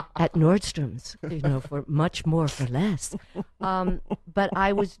 At Nordstrom's, for much more for less. But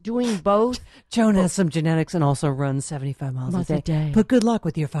I was doing both. Joan has some genetics and also runs 75 miles a day. But good luck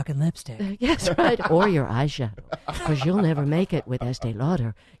with your fucking lipstick. Yes, right. Or your eyeshadow. Because you'll never make it with Estee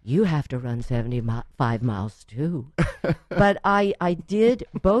Lauder. You have to run 75 miles too. But I did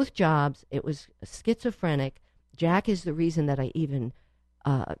both jobs. It was schizophrenic. Jack is the reason that I even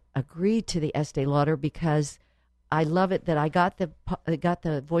agreed to the Estee Lauder, because I love it that I got the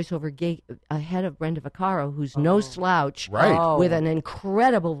voiceover gig ahead of Brenda Vaccaro, who's no slouch, with an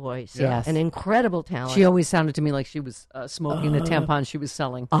incredible voice, an incredible talent. She always sounded to me like she was smoking the tampons she was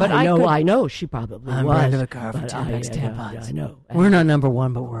selling. But I know she probably I'm was. Brenda Vaccaro from Tampax Tampons. I know. We're not number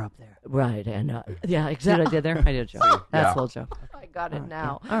 1, but we're up there. Right, and See exactly. what I did there? I did a joke. That's a little joke. I got it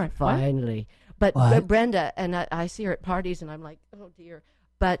now. All right, finally. But Brenda, and I see her at parties, and I'm like, oh dear.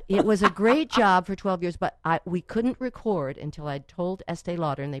 But it was a great job for 12 years, but we couldn't record until I'd told Estee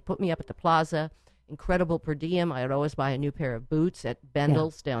Lauder, and they put me up at the Plaza, incredible per diem. I would always buy a new pair of boots at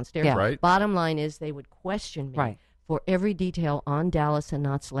Bendel's downstairs. Yeah. Right. Bottom line is they would question me for every detail on Dallas and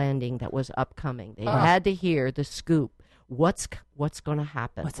Knots Landing that was upcoming. They had to hear the scoop. What's going to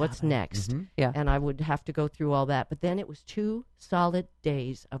happen? What's next? Mm-hmm. Yeah. And I would have to go through all that. But then it was 2 solid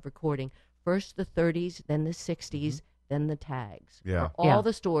days of recording. First the 30s, then the 60s, then the tags. Yeah. For all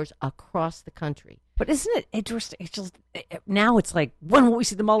the stores across the country. But isn't it interesting? It's just now it's like, when will we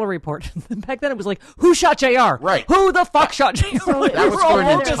see the Mueller report? Back then it was like, who shot JR? Right. Who the fuck shot JR? That was for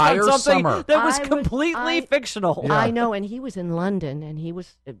an entire summer. That was completely fictional. Yeah. I know, and he was in London, and he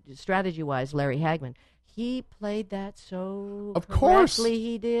was, strategy-wise, Larry Hagman. He played that so of correctly. Course.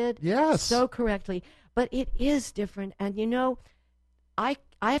 He did. Yes. So correctly. But it is different. And, I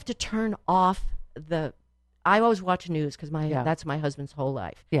have to turn off I always watch news because that's my husband's whole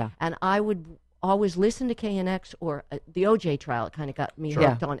life. Yeah. And I would always listen to KNX or the OJ trial. It kind of got me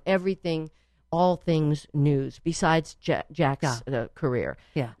hooked on everything, all things news, besides Jack's career.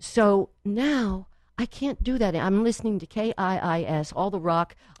 Yeah. So now I can't do that. I'm listening to KIIS, all the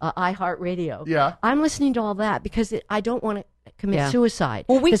rock, iHeartRadio. Yeah. I'm listening to all that because I don't want to commit suicide.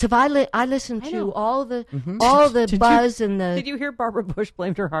 Well, because if I listen to all the buzz and the... Did you hear Barbara Bush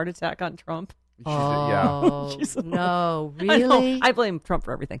blamed her heart attack on Trump? No, really? I blame Trump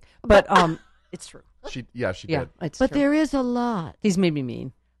for everything, but it's true. She did. It's but true. there is a lot. He's made me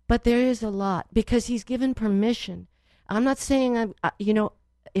mean. But there is a lot because he's given permission. I'm not saying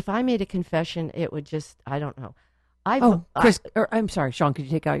if I made a confession, it would just I don't know. Chris, I'm sorry, Sean. Could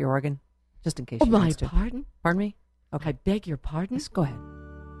you take out your organ, just in case? Oh, my pardon. Pardon me. Okay. I beg your pardon. Yes, go ahead.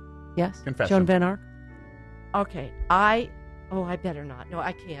 Yes. Confession. Joan Van Ark. Okay. I better not. No,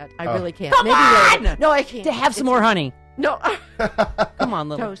 I can't. I really can't. Come Maybe on! later. No, I can't. To have some more honey. No. Come on,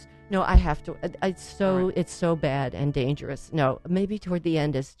 little. Toast. No, I have to. It's so bad and dangerous. No, maybe toward the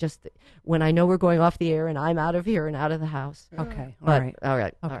end is just when I know we're going off the air and I'm out of here and out of the house. Okay. But, all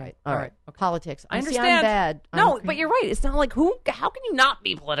right. Okay. Politics. I understand. I'm bad. No, but you're right. It's not like how can you not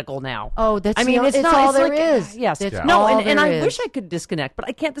be political now? Oh, that's. I mean, it's not, all it's there like, is. Yes. No, and I wish I could disconnect, but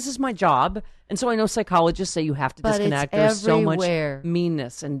I can't. This is my job, and so I know psychologists say you have to disconnect. There's so much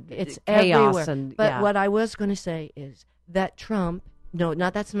meanness and it's chaos, everywhere. But what I was going to say is that Trump. No,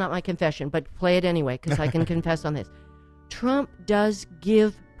 that's not my confession, but play it anyway because I can confess on this. Trump does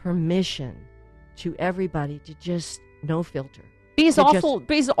give permission to everybody to just no filter. Be as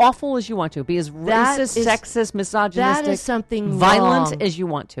awful as you want to. Be as racist, sexist, misogynistic, that is something violent wrong. As you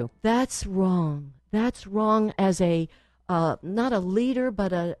want to. That's wrong. That's wrong as a not a leader,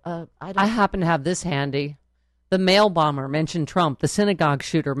 but I happen to have this handy. The mail bomber mentioned Trump. The synagogue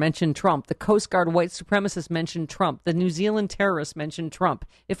shooter mentioned Trump. The Coast Guard white supremacist mentioned Trump. The New Zealand terrorist mentioned Trump.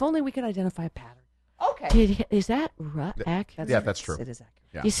 If only we could identify a pattern. Okay. Is that accurate? Yeah, that's true. It is accurate.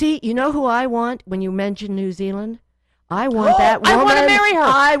 Yeah. You see, you know who I want when you mention New Zealand? I want that woman. I want to marry her.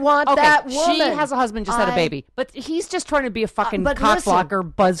 I want that woman. She has a husband, just had a baby. But he's just trying to be a fucking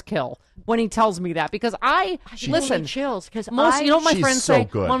cockblocker buzzkill when he tells me that. Because listen, chills. Because you know what my friends say?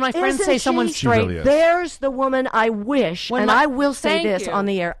 Good. When my friends say someone's straight, really is. There's the woman I wish, I will say this on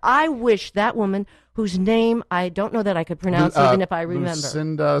the air. I wish that woman whose name I don't know that I could pronounce even if I remember.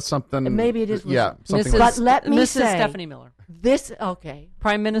 Lucinda something. Maybe it is. Yeah, something But let me Mrs. say, Stephanie Miller. This okay.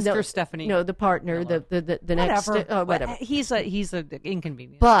 Prime Minister Stephanie. No, the partner, the next whatever. He's a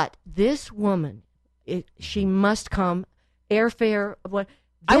inconvenience. But this woman, she must come. Airfare. What?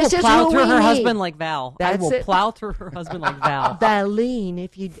 I will plow through her husband like Val. I will plow through her husband like Val. Valine,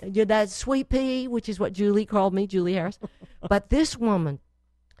 if you're that sweet pea, which is what Julie called me, Julie Harris. But this woman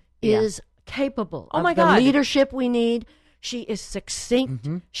is capable of the leadership we need. She is succinct.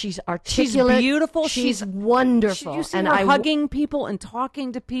 Mm-hmm. She's articulate. She's beautiful. She's wonderful. You see her hugging people and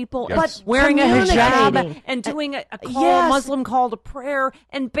talking to people, but wearing a hijab and doing a Muslim call to prayer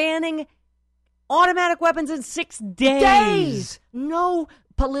and banning automatic weapons in 6 days. No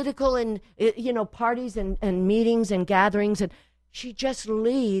political and parties and meetings and gatherings, and she just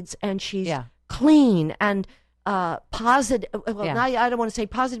leads, and she's clean and positive. Well, now I don't want to say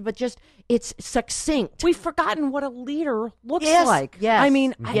positive, but just it's succinct. We've forgotten what a leader looks like. Yes, I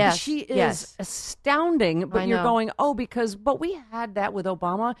mean, she is astounding. But you're going, but we had that with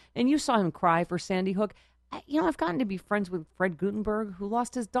Obama, and you saw him cry for Sandy Hook. I've gotten to be friends with Fred Gutenberg, who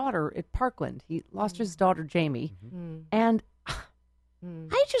lost his daughter at Parkland. He lost his daughter Jamie, and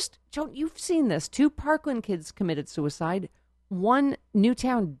Joan, you've seen this. 2 Parkland kids committed suicide. 1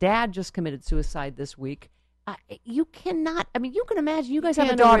 Newtown dad just committed suicide this week. You cannot. I mean, you can imagine. You guys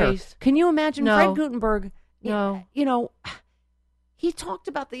have a daughter. Can you imagine Fred Gutenberg? No. He talked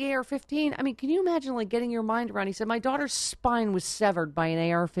about the AR-15. I mean, can you imagine getting your mind around? He said, "My daughter's spine was severed by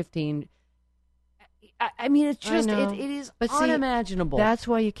an AR-15." I mean, it's just it is unimaginable. That's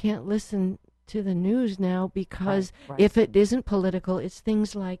why you can't listen to the news now, because if it isn't political, it's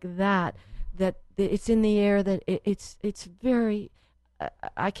things like that it's in the air, that it's very.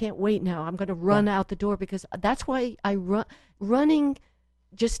 I can't wait now. I'm going to run out the door, because that's why I running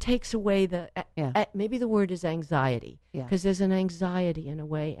just takes away maybe the word is anxiety, because there's an anxiety in a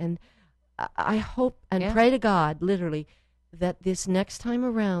way, and I hope and pray to God literally that this next time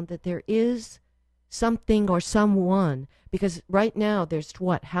around that there is something or someone, because right now there's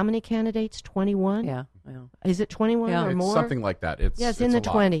how many candidates? 21? Yeah. Is it 21 or more? Something like that. It's in the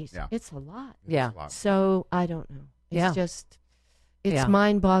 20s. Yeah. It's a lot. Yeah. So I don't know. It's just, it's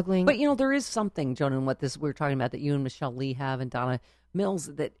mind-boggling. But, there is something, Joan, in what we're talking about that you and Michelle Lee have and Donna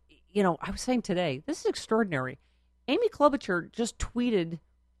Mills that, I was saying today, this is extraordinary. Amy Klobuchar just tweeted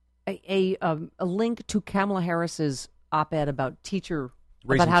a link to Kamala Harris's op-ed about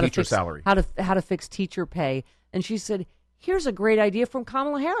raising teacher salary, how to fix teacher pay, and she said, "Here's a great idea from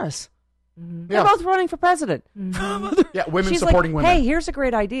Kamala Harris." Mm-hmm. They're both running for president. Mm-hmm. Women She's supporting women. Hey, here's a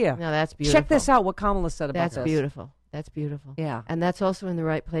great idea. No, that's beautiful. Check this out. What Kamala said about this. That's beautiful. That's beautiful. Yeah, and that's also in the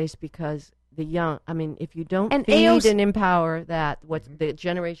right place, because the young. I mean, if you don't feed and empower the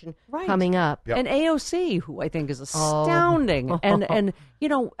generation coming up, and AOC, who I think is astounding, and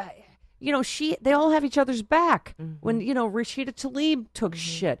they all have each other's back. Mm-hmm. When Rashida Tlaib took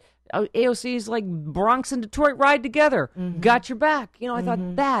shit, AOC's like Bronx and Detroit ride together, got your back. I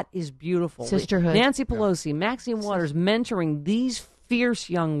thought that is beautiful. Sisterhood. Nancy Pelosi, Maxine Waters mentoring these fierce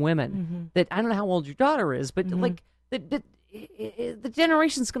young women that I don't know how old your daughter is, but the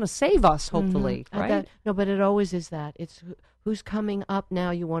generation's going to save us, hopefully, right? No, but it always is that. It's who's coming up now.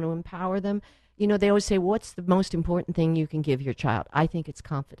 You want to empower them. They always say, what's the most important thing you can give your child? I think it's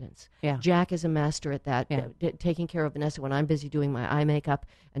confidence. Yeah. Jack is a master at that, taking care of Vanessa when I'm busy doing my eye makeup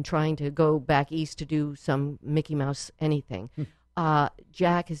and trying to go back east to do some Mickey Mouse anything.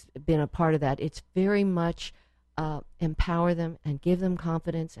 Jack has been a part of that. It's very much empower them and give them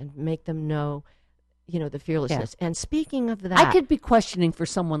confidence and make them know, the fearlessness. And speaking of that, I could be questioning for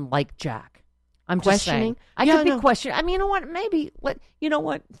someone like Jack. I'm questioning. Just saying. I could be questioning. I mean, you know what? Maybe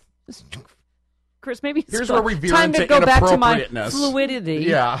Chris, maybe it's where we veer time into to go back to my inappropriateness. fluidity.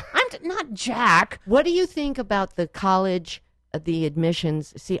 Yeah. I'm not Jack. What do you think about the college, the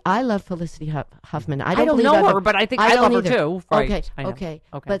admissions? See, I love Felicity Huffman. I don't know her, but I think I love her too. Right. Okay.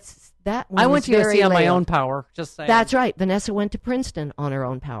 But that one I went to USC on my own power. Just saying. That's right. Vanessa went to Princeton on her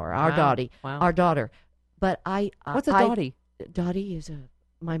own power. Our daughter. But what's a Dottie? Dottie is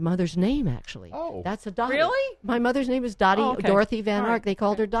my mother's name, actually. Oh, that's a Dottie. Really? My mother's name is Dottie. Oh, okay. Dorothy Van Ark. They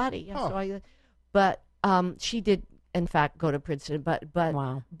called her Dottie. Yeah, so but she did, in fact, go to Princeton. But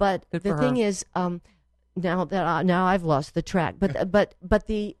wow. But the thing is, now I've lost the track. But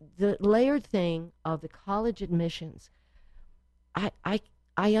the layered thing of the college admissions,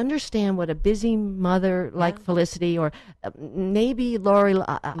 I understand what a busy mother like Felicity or maybe Lori.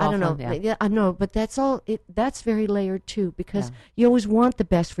 I don't know. Yeah. I know, but that's all. That's very layered too, because you always want the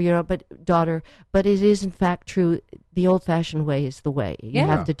best for your daughter. But it is in fact true. The old-fashioned way is the way. You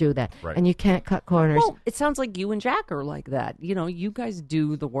have to do that, and you can't cut corners. Well, it sounds like you and Jack are like that. You guys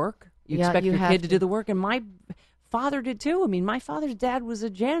do the work. You expect your kid to do the work, and my father did too. I mean, my father's dad was a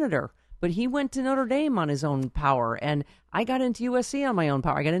janitor, but he went to Notre Dame on his own power, and I got into USC on my own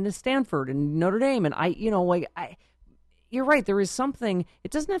power. I got into Stanford and Notre Dame, and you're right. There is something.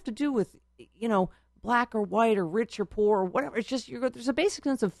 It doesn't have to do with black or white or rich or poor or whatever. It's just there's a basic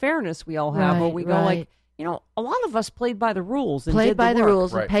sense of fairness we all have, where we go like, a lot of us played by the rules and played by the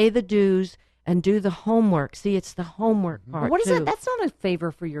rules right. and pay the dues and do the homework. See, it's the homework part. What is too. it? That's not a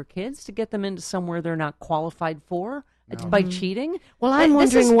favor for your kids to get them into somewhere they're not qualified for. It's by cheating. Well, I'm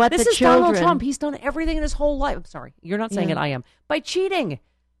wondering what the children. This is Donald Trump. He's done everything in his whole life. I'm sorry, you're not saying it. I am. By cheating.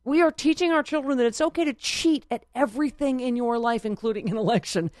 We are teaching our children that it's okay to cheat at everything in your life, including an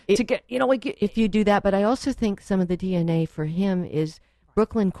election, to get, if you do that. But I also think some of the DNA for him is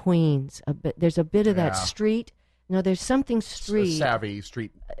Brooklyn, Queens. There's a bit of that street. No, there's something street. Savvy,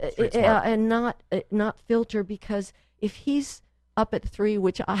 street smart. And not filter, because if he's up at 3,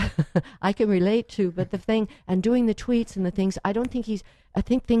 which I can relate to, but the thing, and doing the tweets and the things, I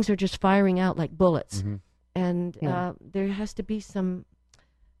think things are just firing out like bullets. Mm-hmm. And there has to be some,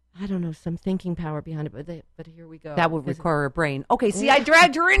 I don't know, some thinking power behind it, but here we go. That would require a brain. Okay, see, I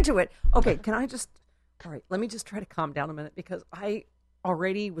dragged her into it. Okay, all right, let me just try to calm down a minute, because I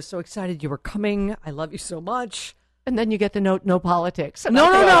already was so excited you were coming. I love you so much. And then you get the note, no politics.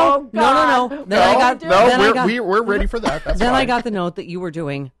 No. We're ready for that. That's then fine. I got the note that you were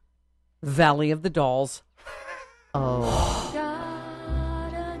doing Valley of the Dolls. Oh.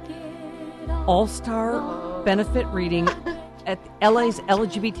 All-star benefit reading at LA's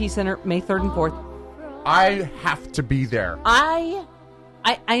LGBT Center, May 3rd and 4th. I have to be there. I'm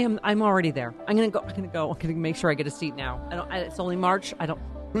already there. I'm gonna go. I'm gonna make sure I get a seat now. It's only March.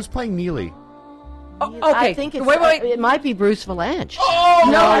 Who's playing Neely? Oh, okay. I think wait. It might be Bruce Valanche. Oh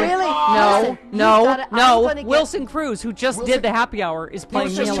no, really? No. Wilson Cruz, who just did the happy hour, is playing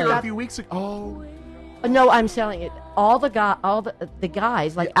He was just Neely. here a few weeks ago. Oh. No, I'm selling it. All the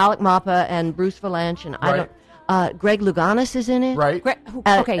guys like Alec Mapa and Bruce Valanche and Greg Louganis is in it. Right.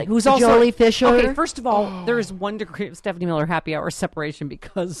 Who's also Jolie Fisher. Okay, first of all, there is 1 degree of Stephanie Miller happy hour separation,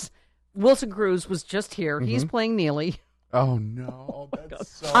 because Wilson Cruz was just here. Mm-hmm. He's playing Neely. Oh no! That's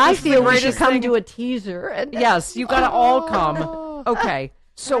so I feel we should come to a teaser. And yes, you got to all come. Okay,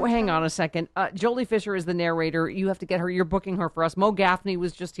 so hang on a second. Jolie Fisher is the narrator. You have to get her. You're booking her for us. Mo Gaffney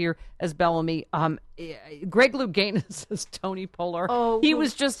was just here as Bellamy. Greg Louganis as Tony Polar. Oh, he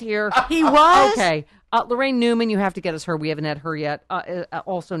was just here. He was? Okay. Lorraine Newman, you have to get us her. We haven't had her yet.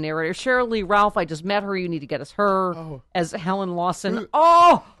 Also narrator. Cheryl Lee Ralph, I just met her. You need to get us her as Helen Lawson.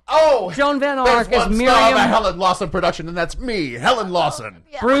 Joan Van Ark as Miriam. Star of a Helen Lawson production, and that's me, Helen Lawson.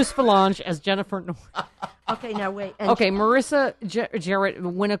 Yeah. Bruce Valanche as Jennifer. Okay, now wait. Marissa Jarrett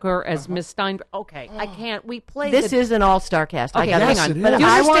Winokur as Miss Steinberg. Okay, I can't. We play. This is an all-star cast. Okay, hang on. But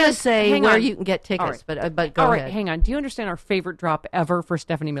I want to say where you can get tickets. Right. But go ahead. Hang on. Do you understand our favorite drop ever for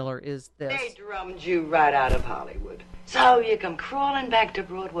Stephanie Miller is this? They drummed you right out of Hollywood, so you come crawling back to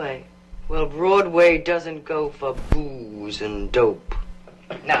Broadway. Well, Broadway doesn't go for booze and dope.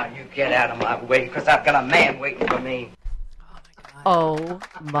 Now you get out of my way, because I've got a man waiting for me. Oh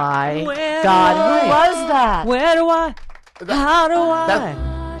my God! Who was that? Where do I? How do I?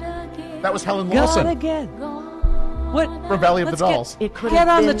 That was Helen Lawson. Again. What? For Valley of the Dolls. Get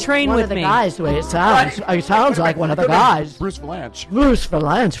on the train with me. One of the guys, the way it sounds. It sounds like one of the guys. Bruce Valanche. Bruce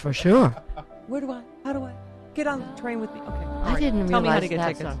Valanche, for sure. Where do I? How do I? Get on the train with me. Okay. I didn't Tell realize me how to get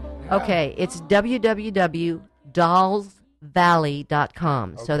that tickets. song. Okay, it's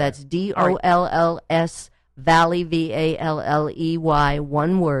www.dollsvalley.com. So that's DOLLS Valley, VALLEY,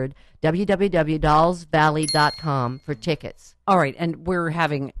 one word, www.dollsvalley.com for tickets. All right, and we're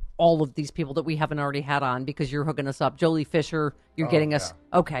having all of these people that we haven't already had on because you're hooking us up. Jolie Fisher, you're getting us.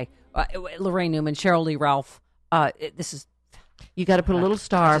 Okay. Lorraine Newman, Cheryl Lee Ralph. This is. You got to put a little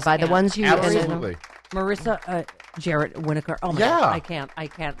star by the ones you. Absolutely. Marissa Jarrett Winokur. Oh my God. I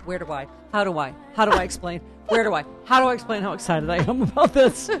can't. Where do I? How do I? How do I explain? Where do I? How do I explain how excited I am about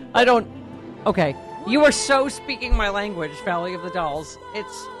this? I don't. Okay. You are so speaking my language, Valley of the Dolls.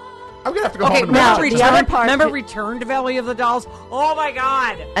 It's. I'm going to have to go home and now, watch it. the other part. Remember Return to Valley of the Dolls? Oh my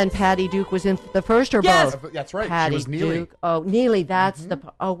God. And Patty Duke was in the first or yes. both? That's right. Patty she was Neely. Duke. Oh, Neely, that's the.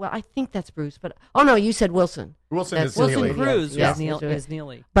 Oh, well, I think that's Bruce. But oh no, you said Wilson. Wilson that's is Neely. Wilson Cruz yes, is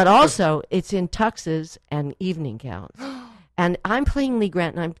Neely. But also, it's in tuxes and evening gowns. And I'm playing Lee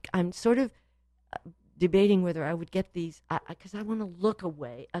Grant, and I'm sort of debating whether I would get these because I want to look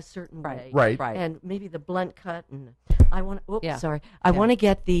a certain way, Right. and maybe the blunt cut, and I want. I want to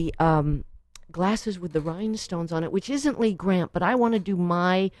get the glasses with the rhinestones on it, which isn't Lee Grant, but I want to do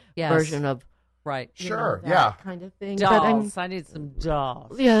my version of Right. Sure. That kind of thing. Dolls. I need some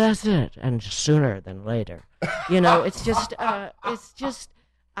dolls. Yeah, that's it. And sooner than later. It's just,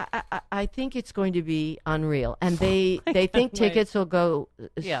 I think it's going to be unreal. And they think tickets will go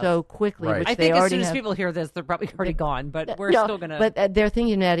so quickly. Right. Which I they think as already soon as have. people hear this, they're probably already gone. But we're No, still going to. But they're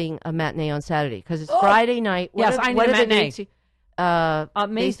thinking of adding a matinee on Saturday because it's Friday night. Yes, I need a matinee.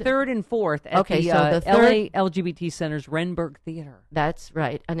 May They- 3rd and 4th at Okay, the, so the LA LGBT Center's Renberg Theater. That's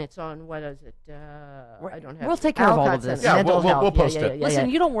right, and it's on what is it? I don't have. We'll take care of all of Alcott this. Center, Yeah, mental we'll health. post it. Listen,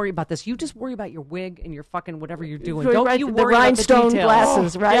 you don't worry about this. You just worry about your wig and your fucking whatever you're doing. Right, Don't you the worry about rhinestone the details.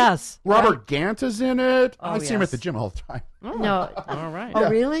 glasses, right? Yes. Robert Gant is in it. I see him yes. at the gym all the time. No. All right. Oh,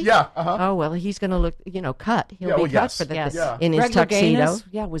 really? Yeah. Uh-huh. Oh well, he's going to look, cut. He'll Yeah, be well, cut yes. for the Yes. in his Greg tuxedo.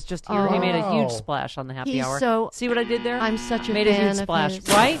 Louganis, was just here. He made a huge Oh. splash on the happy He's hour. so- See what I did there? I'm such a made a fan huge of splash, his.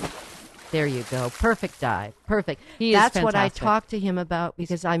 right? There you go. Perfect dive. Perfect. He is That's what I fantastic. talked to him about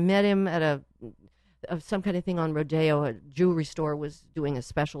because I met him at some kind of thing on Rodeo. A jewelry store was doing a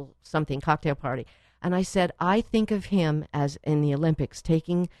special cocktail party, and I said I think of him as in the Olympics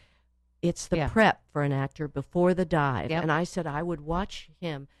taking. It's the prep for an actor before the dive, and I said I would watch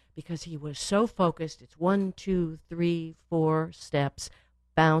him because he was so focused. It's 1, 2, 3, 4 steps,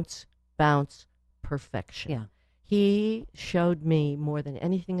 bounce, bounce, perfection. Yeah. He showed me more than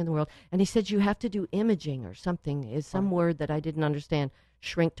anything in the world. And he said, you have to do imaging or something, is some word that I didn't understand.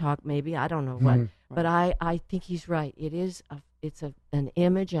 Shrink talk, maybe. I don't know what. But I think he's right. It's an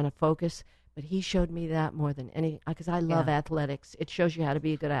image and a focus. But he showed me that more than any, because I love athletics. It shows you how to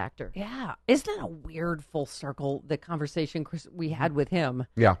be a good actor. Yeah. Isn't that a weird full circle, the conversation Chris, we had with him?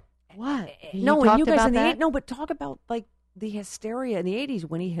 Yeah. What? No, He and you talked guys about in the that? no, but talk about like the hysteria in the 80s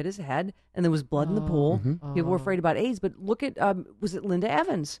when he hit his head and there was blood in the pool. People were afraid about AIDS. But look at, was it Linda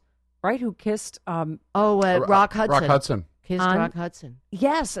Evans, right, who kissed... Rock Hudson. Rock Hudson. Kissed Rock Hudson.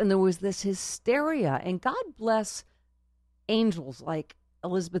 Yes, and there was this hysteria. And God bless angels like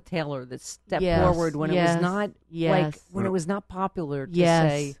Elizabeth Taylor that stepped forward when it was not when it was not popular to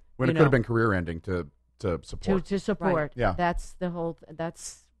say... When it could have been career-ending to support. To support. Right. Yeah. That's the whole...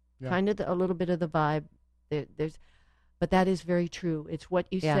 That's kind of a little bit of the vibe. But that is very true. It's what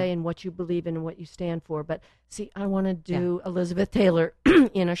you say and what you believe in and what you stand for. But see, I want to do Elizabeth Taylor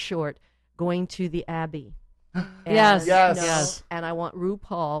in a short, going to the Abbey. Yes. And I want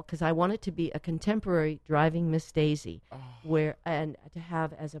RuPaul because I want it to be a contemporary driving Miss Daisy, and to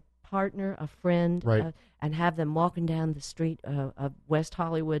have as a partner, a friend, Right. and have them walking down the street of West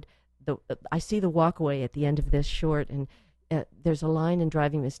Hollywood. I see the walkway at the end of this short, and there's a line in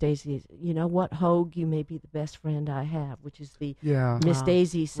Driving Miss Daisy, you know what, Hogue, you may be the best friend I have, which is the Miss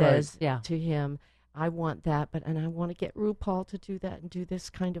Daisy says to him. I want that, and I want to get RuPaul to do that and do this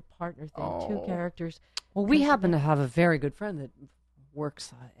kind of partner thing, two characters. Well, we happen to have a very good friend that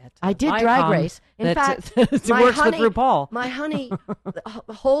works at I did Drag Race. In fact, my works honey, with RuPaul. My honey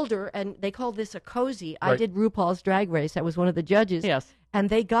holder, and they call this a cozy. I Right. did RuPaul's Drag Race. I was one of the judges. Yes. And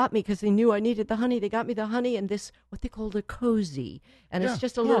they got me because they knew I needed the honey. They got me the honey and this, what they called a cozy. And it's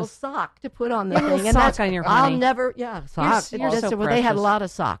just a little sock to put on the A little thing. And sock that's, on your I'll honey. never, sock. You're so Well, they had a precious. lot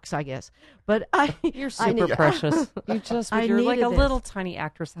of socks, I guess. But You're super precious. You're like a needed little tiny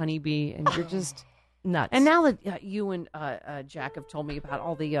actress honeybee, and you're just nuts. And now that you and Jack have told me about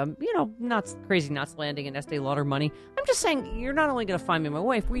all the crazy nuts landing in Estee Lauder money, I'm just saying you're not only going to find me my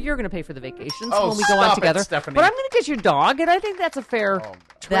wife, you're going to pay for the vacations when we go on stop it, together. Stephanie. But I'm going to get your dog, and I think that's a fair. trade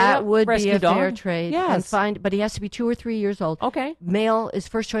That up, would be rescue a dog. fair trade. Yes. But he has to be 2 or 3 years old. Okay. Male is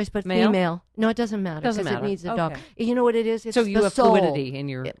first choice, but Male? female. No, it doesn't matter. Doesn't 'cause matter. It needs a dog. Okay. You know what it is? It's So you the have soul. fluidity in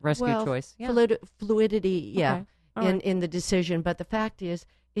your rescue choice. Yeah. Fluidity, yeah, Okay. All right. in the decision. But the fact is,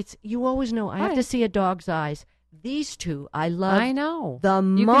 you always know. I have to see a dog's eyes. These two, I love. I know. The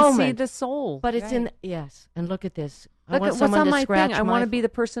you moment. can see the soul. But it's right. yes. And look at this. I Look want at what's someone on to my scratch thing. I my want to be the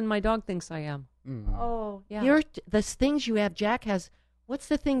person my dog thinks I am. Oh, yeah. The things you have. Jack has. What's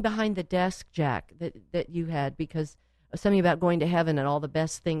the thing behind the desk, Jack, that you had? Because something about going to heaven and all the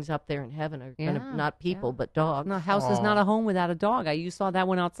best things up there in heaven are kind of not people but dogs. No, house is not a home without a dog. You saw that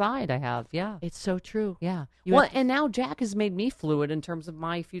one outside. I have, yeah. It's so true. Yeah. You Well, have to- and now Jack has made me fluid in terms of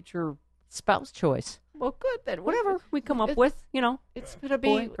my future spouse choice. Well, good then. Whatever we come up with, It's going to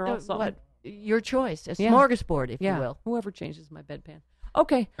boy, be girl, something. your choice, a Yeah. smorgasbord, if you will. Whoever changes my bedpan.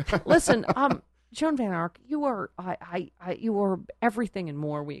 Okay, listen, Joan Van Ark, you are you are everything and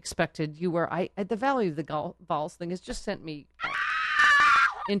more we expected. You were the value of the Vols thing has just sent me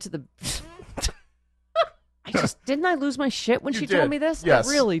into the. Didn't I lose my shit when she told me this? Yes.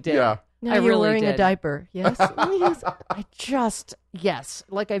 I really did. Yeah. Now I you're really wearing did. a diaper, yes?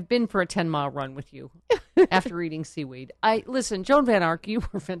 Like I've been for a 10-mile run with you. after eating seaweed. Listen, Joan Van Ark, you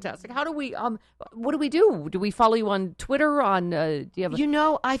were fantastic. How do we what do we do? Do we follow you on Twitter? Do you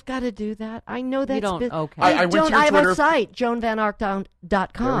have I've got to do that. I know that's you don't. Okay. I went to your I have Twitter. a site, joanvanark.com.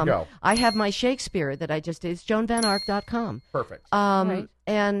 There we go. I have my Shakespeare that I just did. It's joanvanark.com. Perfect. Right.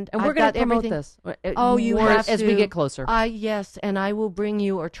 And we're going to promote this. Oh, you have as to. we get closer. Yes, and I will bring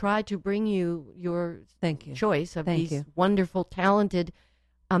you or try to bring you your Thank you. choice of Thank these you. wonderful, talented,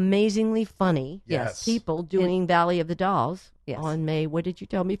 amazingly funny Yes. people doing Valley of the Dolls Yes. on May. What did you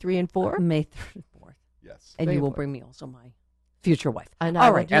tell me? 3 and 4. May 3rd and 4th. Yes. And Very you will important. bring me also my future wife. And All I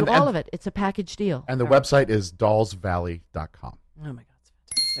will right. do And- all and- of it. It's a package deal. And the website is dollsvalley.com. Oh my God, it's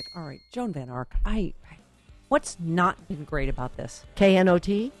fantastic. All right, Joan Van Ark. What's not been great about this?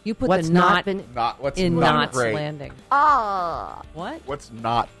 KNOT. You put What's the not not been What's in not Knots great? Landing. ah What? What's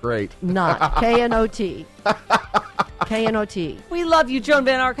not great? not KNOT. KNOT. We love you, Joan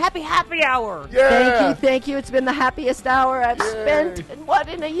Van Ark. Happy hour. Yeah. Thank you. It's been the happiest hour I've spent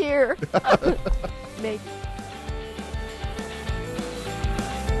in a year. Maybe.